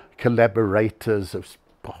collaborators, of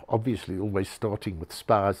obviously always starting with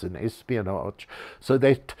spies and espionage, so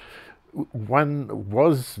that one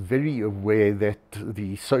was very aware that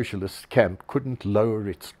the socialist camp couldn't lower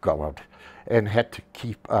its guard and had to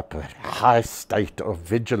keep up a high state of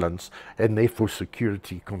vigilance and therefore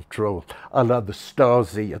security control, a la the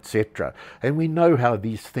Stasi, etc. And we know how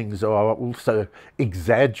these things are also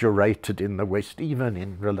exaggerated in the West, even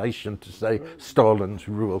in relation to, say, Stalin's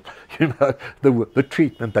rule. You know, the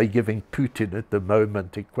treatment they're giving Putin at the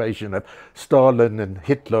moment, equation of Stalin and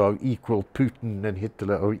Hitler are equal, Putin and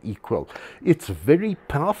Hitler are equal. It's very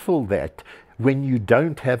powerful that when you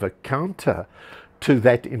don't have a counter to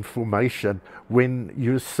that information, when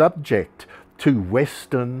you're subject to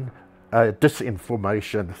Western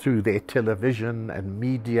disinformation through their television and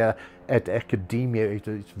media and academia, it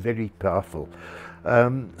is very powerful.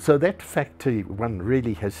 So that factor one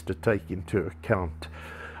really has to take into account.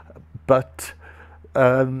 But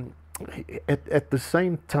at the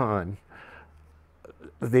same time,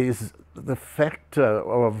 there's the factor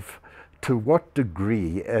of to what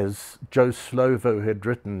degree, as Joe Slovo had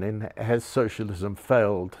written in Has Socialism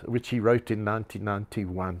Failed, which he wrote in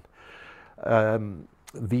 1991,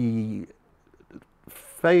 the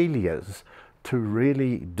failures to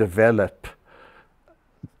really develop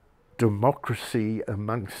democracy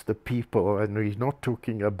amongst the people, and we're not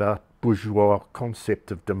talking about bourgeois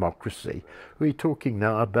concept of democracy, we're talking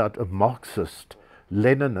now about a Marxist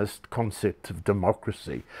Leninist concept of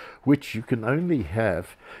democracy, which you can only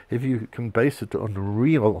have if you can base it on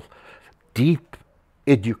real, deep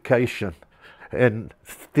education and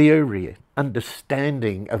theory,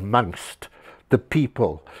 understanding amongst the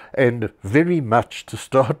people, and very much to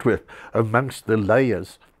start with amongst the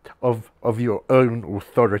layers of your own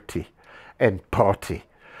authority and party,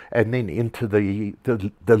 and then into the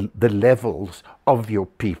levels of your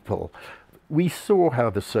people. We saw how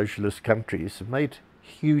the socialist countries made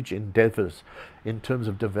huge endeavors in terms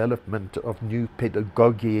of development of new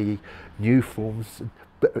pedagogy, new forms of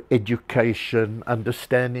education,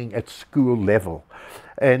 understanding at school level.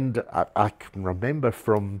 And I can remember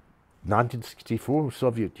from 1964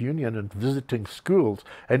 Soviet Union and visiting schools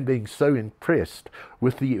and being so impressed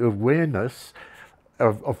with the awareness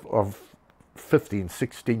of 15,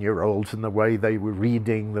 16-year-olds and the way they were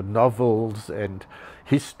reading the novels and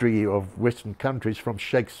history of Western countries, from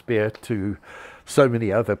Shakespeare to so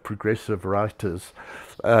many other progressive writers.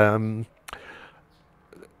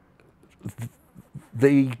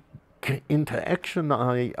 The interaction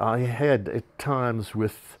I had at times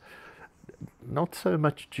with not so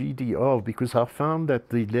much GDR, because I found that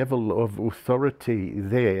the level of authority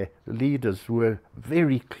there, leaders were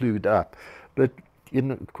very clued up, but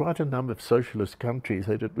in quite a number of socialist countries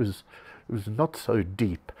that it was not so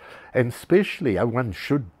deep. And especially, one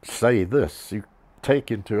should say this, you take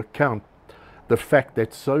into account the fact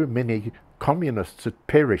that so many communists had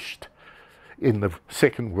perished in the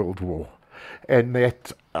Second World War, and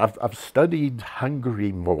that I've studied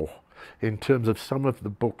Hungary more in terms of some of the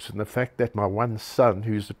books, and the fact that my one son,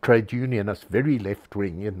 who's a trade unionist, very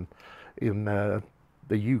left-wing in the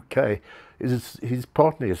UK, his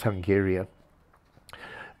partner is Hungarian.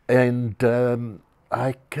 And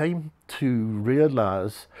I came to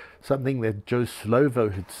realize something that Joe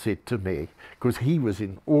Slovo had said to me, because he was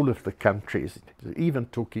in all of the countries, even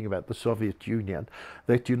talking about the Soviet Union,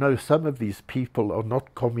 that, you know, some of these people are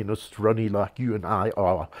not communists, Ronnie, like you and I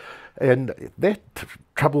are. And that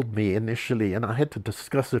troubled me initially, and I had to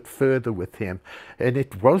discuss it further with him. And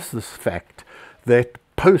it was this fact that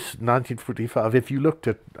post-1945, if you looked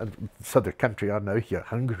at this other country I know here,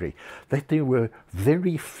 Hungary, that there were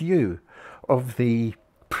very few of the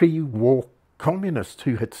pre-war communists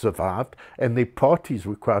who had survived, and their parties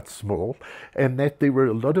were quite small, and that there were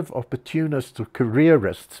a lot of opportunists or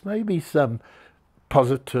careerists, maybe some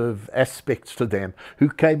positive aspects to them, who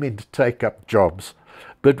came in to take up jobs,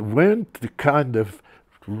 but weren't the kind of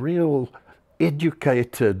real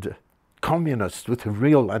educated communists with a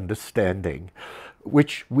real understanding,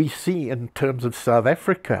 which we see in terms of South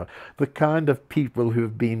Africa, the kind of people who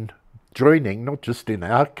have been joining, not just in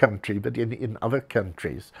our country, but in other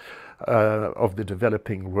countries of the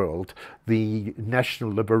developing world, the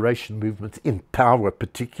national liberation movements in power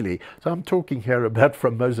particularly. So I'm talking here about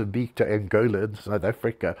from Mozambique to Angola and South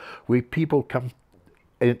Africa, where people come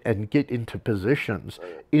and get into positions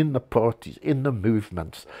in the parties, in the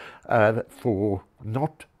movements, for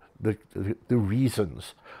not the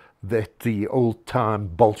reasons that the old-time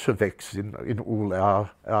Bolsheviks in all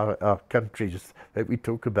our countries that we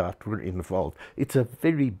talk about were involved. It's a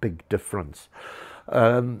very big difference.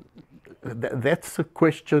 That's a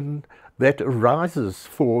question that arises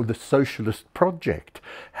for the socialist project.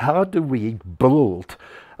 How do we build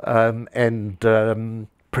and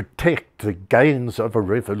protect the gains of a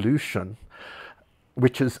revolution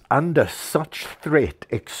which is under such threat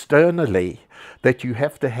externally that you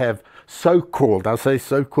have to have so-called, I say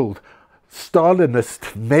so-called,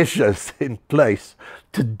 Stalinist measures in place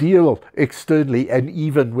to deal externally and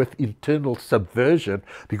even with internal subversion,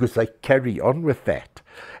 because they carry on with that.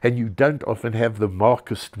 And you don't often have the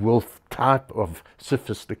Marxist Wolf type of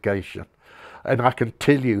sophistication. And I can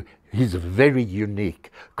tell you, he's very unique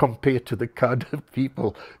compared to the kind of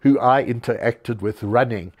people who I interacted with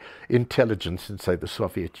running intelligence in, say, the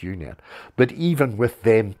Soviet Union. But even with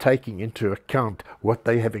them taking into account what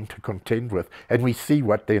they're having to contend with, and we see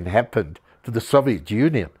what then happened to the Soviet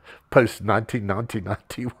Union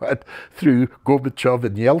post-1990-91 through Gorbachev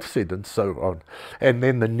and Yeltsin and so on, and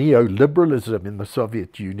then the neoliberalism in the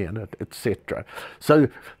Soviet Union, etc. So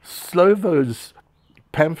Slovo's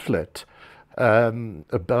pamphlet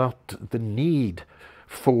about the need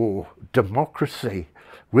for democracy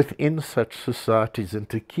within such societies and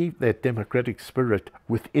to keep that democratic spirit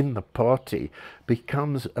within the party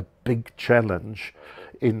becomes a big challenge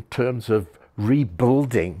in terms of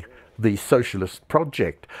rebuilding the socialist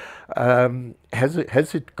project. Has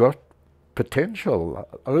it got potential?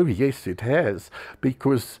 Oh yes, it has,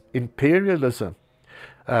 because imperialism,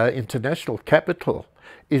 international capital,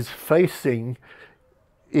 is facing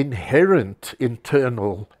inherent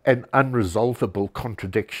internal and unresolvable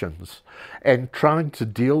contradictions, and trying to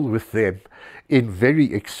deal with them in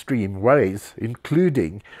very extreme ways,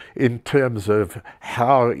 including in terms of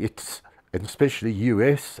how it's, and especially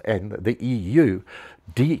US and the EU,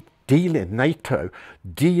 NATO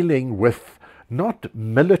dealing with not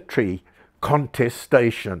military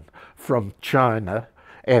contestation from China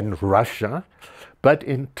and Russia, but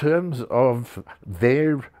in terms of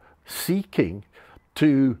their seeking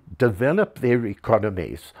to develop their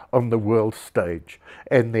economies on the world stage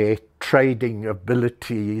and their trading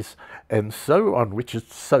abilities and so on, which is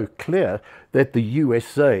so clear that the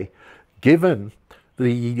USA, given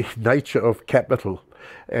the nature of capital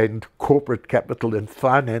and corporate capital and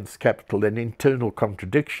finance capital and internal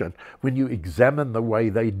contradiction, when you examine the way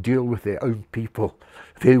they deal with their own people,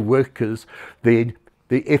 their workers, their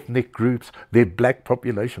ethnic groups, their black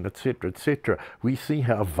population, etc., we see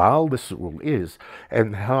how vile this all is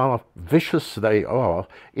and how vicious they are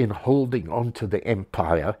in holding on to the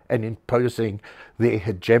empire and imposing their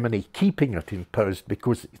hegemony, keeping it imposed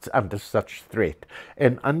because it's under such threat.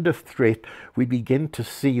 And under threat, we begin to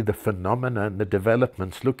see the phenomena and the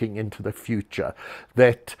developments looking into the future,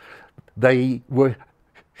 that they were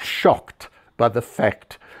shocked by the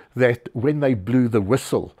fact that when they blew the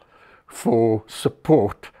whistle for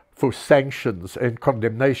support for sanctions and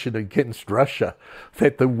condemnation against Russia,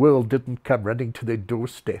 that the world didn't come running to their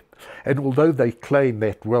doorstep. And although they claim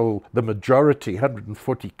that, well, the majority,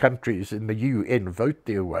 140 countries in the UN, vote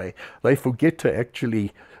their way, they forget to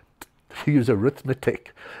actually use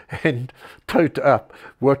arithmetic and tote up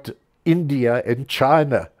what India and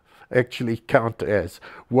China actually count as,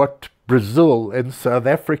 what Brazil and South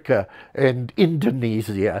Africa and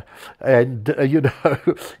Indonesia and,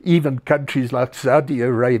 even countries like Saudi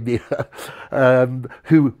Arabia,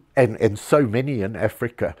 who, and so many in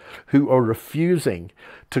Africa, who are refusing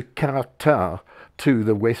to kowtow to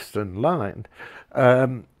the Western line.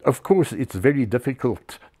 Of course, it's very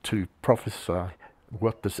difficult to prophesy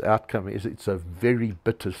what this outcome is. It's a very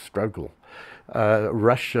bitter struggle.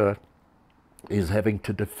 Russia is having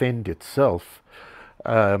to defend itself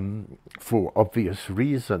for obvious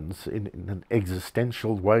reasons, in an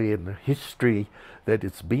existential way, in the history that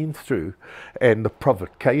it's been through, and the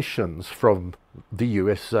provocations from the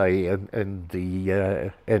USA and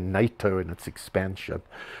NATO and its expansion.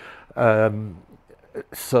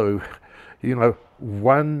 So,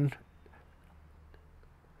 one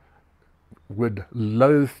would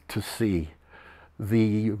loathe to see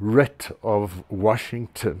the writ of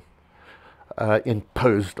Washington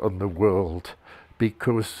imposed on the world,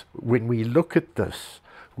 because when we look at this,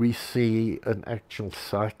 we see an actual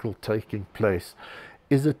cycle taking place.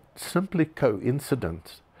 Is it simply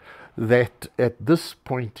coincidence that at this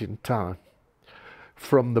point in time,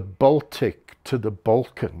 from the Baltic to the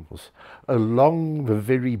Balkans, along the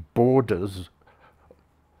very borders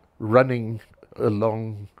running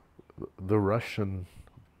along the Russian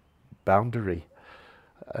boundary,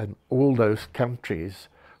 and all those countries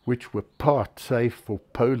which were part, save for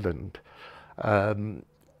Poland,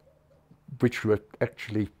 which were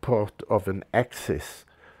actually part of an axis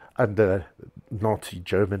under Nazi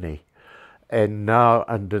Germany and now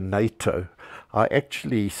under NATO, I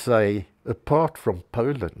actually say, apart from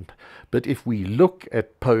Poland, but if we look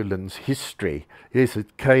at Poland's history, yes,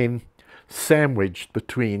 it came sandwiched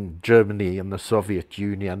between Germany and the Soviet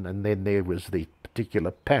Union, and then there was the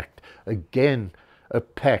particular pact, again a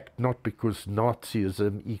pact not because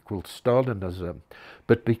Nazism equaled Stalinism,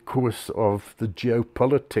 but because of the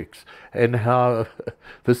geopolitics and how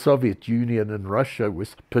the Soviet Union and Russia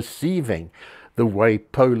was perceiving the way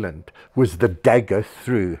Poland was the dagger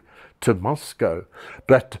through to Moscow.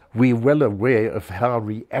 But we're well aware of how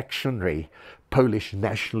reactionary Polish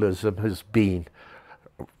nationalism has been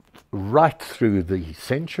right through the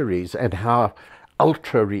centuries, and how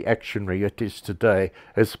ultra-reactionary it is today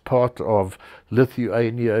as part of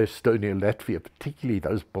Lithuania, Estonia, Latvia, particularly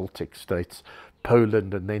those Baltic states,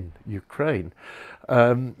 Poland and then Ukraine.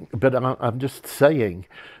 But I'm just saying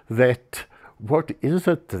that what is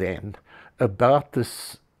it then about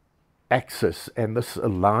this axis and this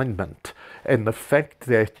alignment, and the fact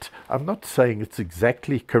that, I'm not saying it's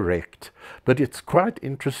exactly correct, but it's quite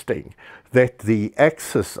interesting that the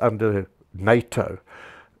axis under NATO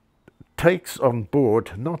takes on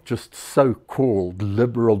board not just so-called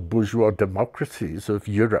liberal bourgeois democracies of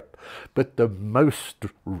Europe, but the most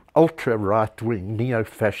ultra-right-wing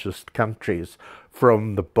neo-fascist countries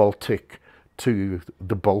from the Baltic to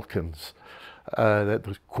the Balkans,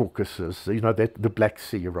 the Caucasus, the Black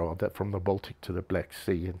Sea, rather, from the Baltic to the Black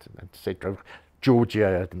Sea, and etc.,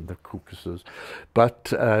 Georgia and the Caucasus.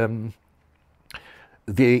 But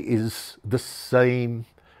there is the same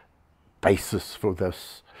basis for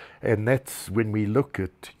this. And that's when we look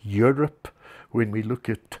at Europe, when we look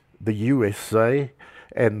at the USA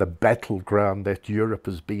and the battleground that Europe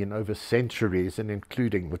has been over centuries, and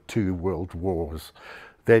including the two world wars,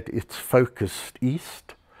 that it's focused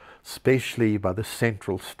east, especially by the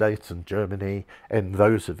central states in Germany and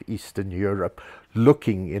those of Eastern Europe,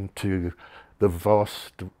 looking into the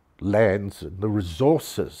vast lands and the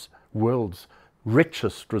resources, world's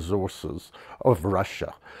richest resources of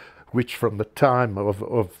Russia, which from the time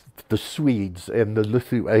of the Swedes and the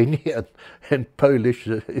Lithuanian and Polish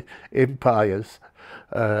empires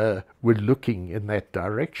were looking in that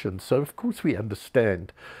direction. So of course we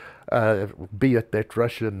understand, be it that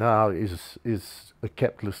Russia now is a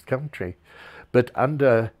capitalist country, but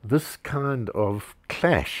under this kind of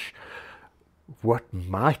clash, what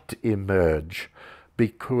might emerge,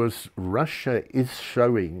 because Russia is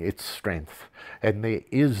showing its strength, and there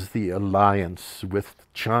is the alliance with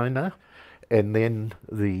China and then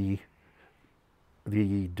the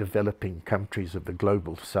developing countries of the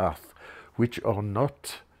global south, which are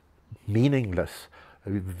not meaningless,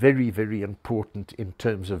 very, very important in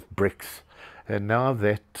terms of BRICS. And now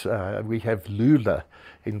that we have Lula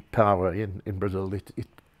in power in Brazil, it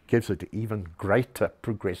gives it even greater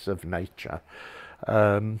progressive nature.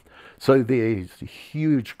 So there is a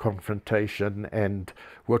huge confrontation, and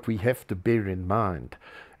what we have to bear in mind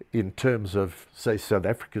in terms of, say, South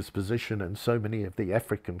Africa's position and so many of the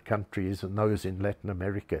African countries and those in Latin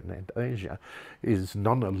America and Asia, is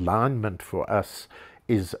non-alignment for us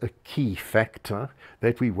is a key factor,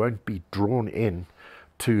 that we won't be drawn in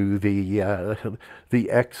to the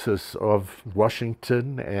axis of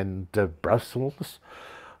Washington and Brussels.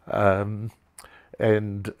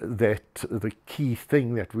 And that the key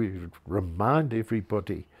thing that we remind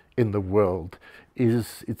everybody in the world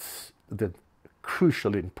is the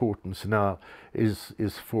crucial importance now is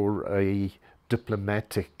for a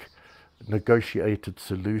diplomatic negotiated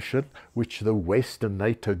solution, which the West and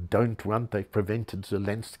NATO don't want. They've prevented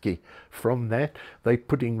Zelensky from that. They're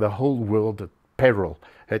putting the whole world at peril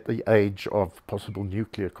at the age of possible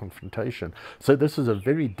nuclear confrontation. So this is a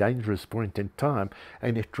very dangerous point in time,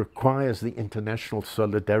 and it requires the international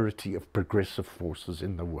solidarity of progressive forces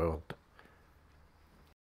in the world.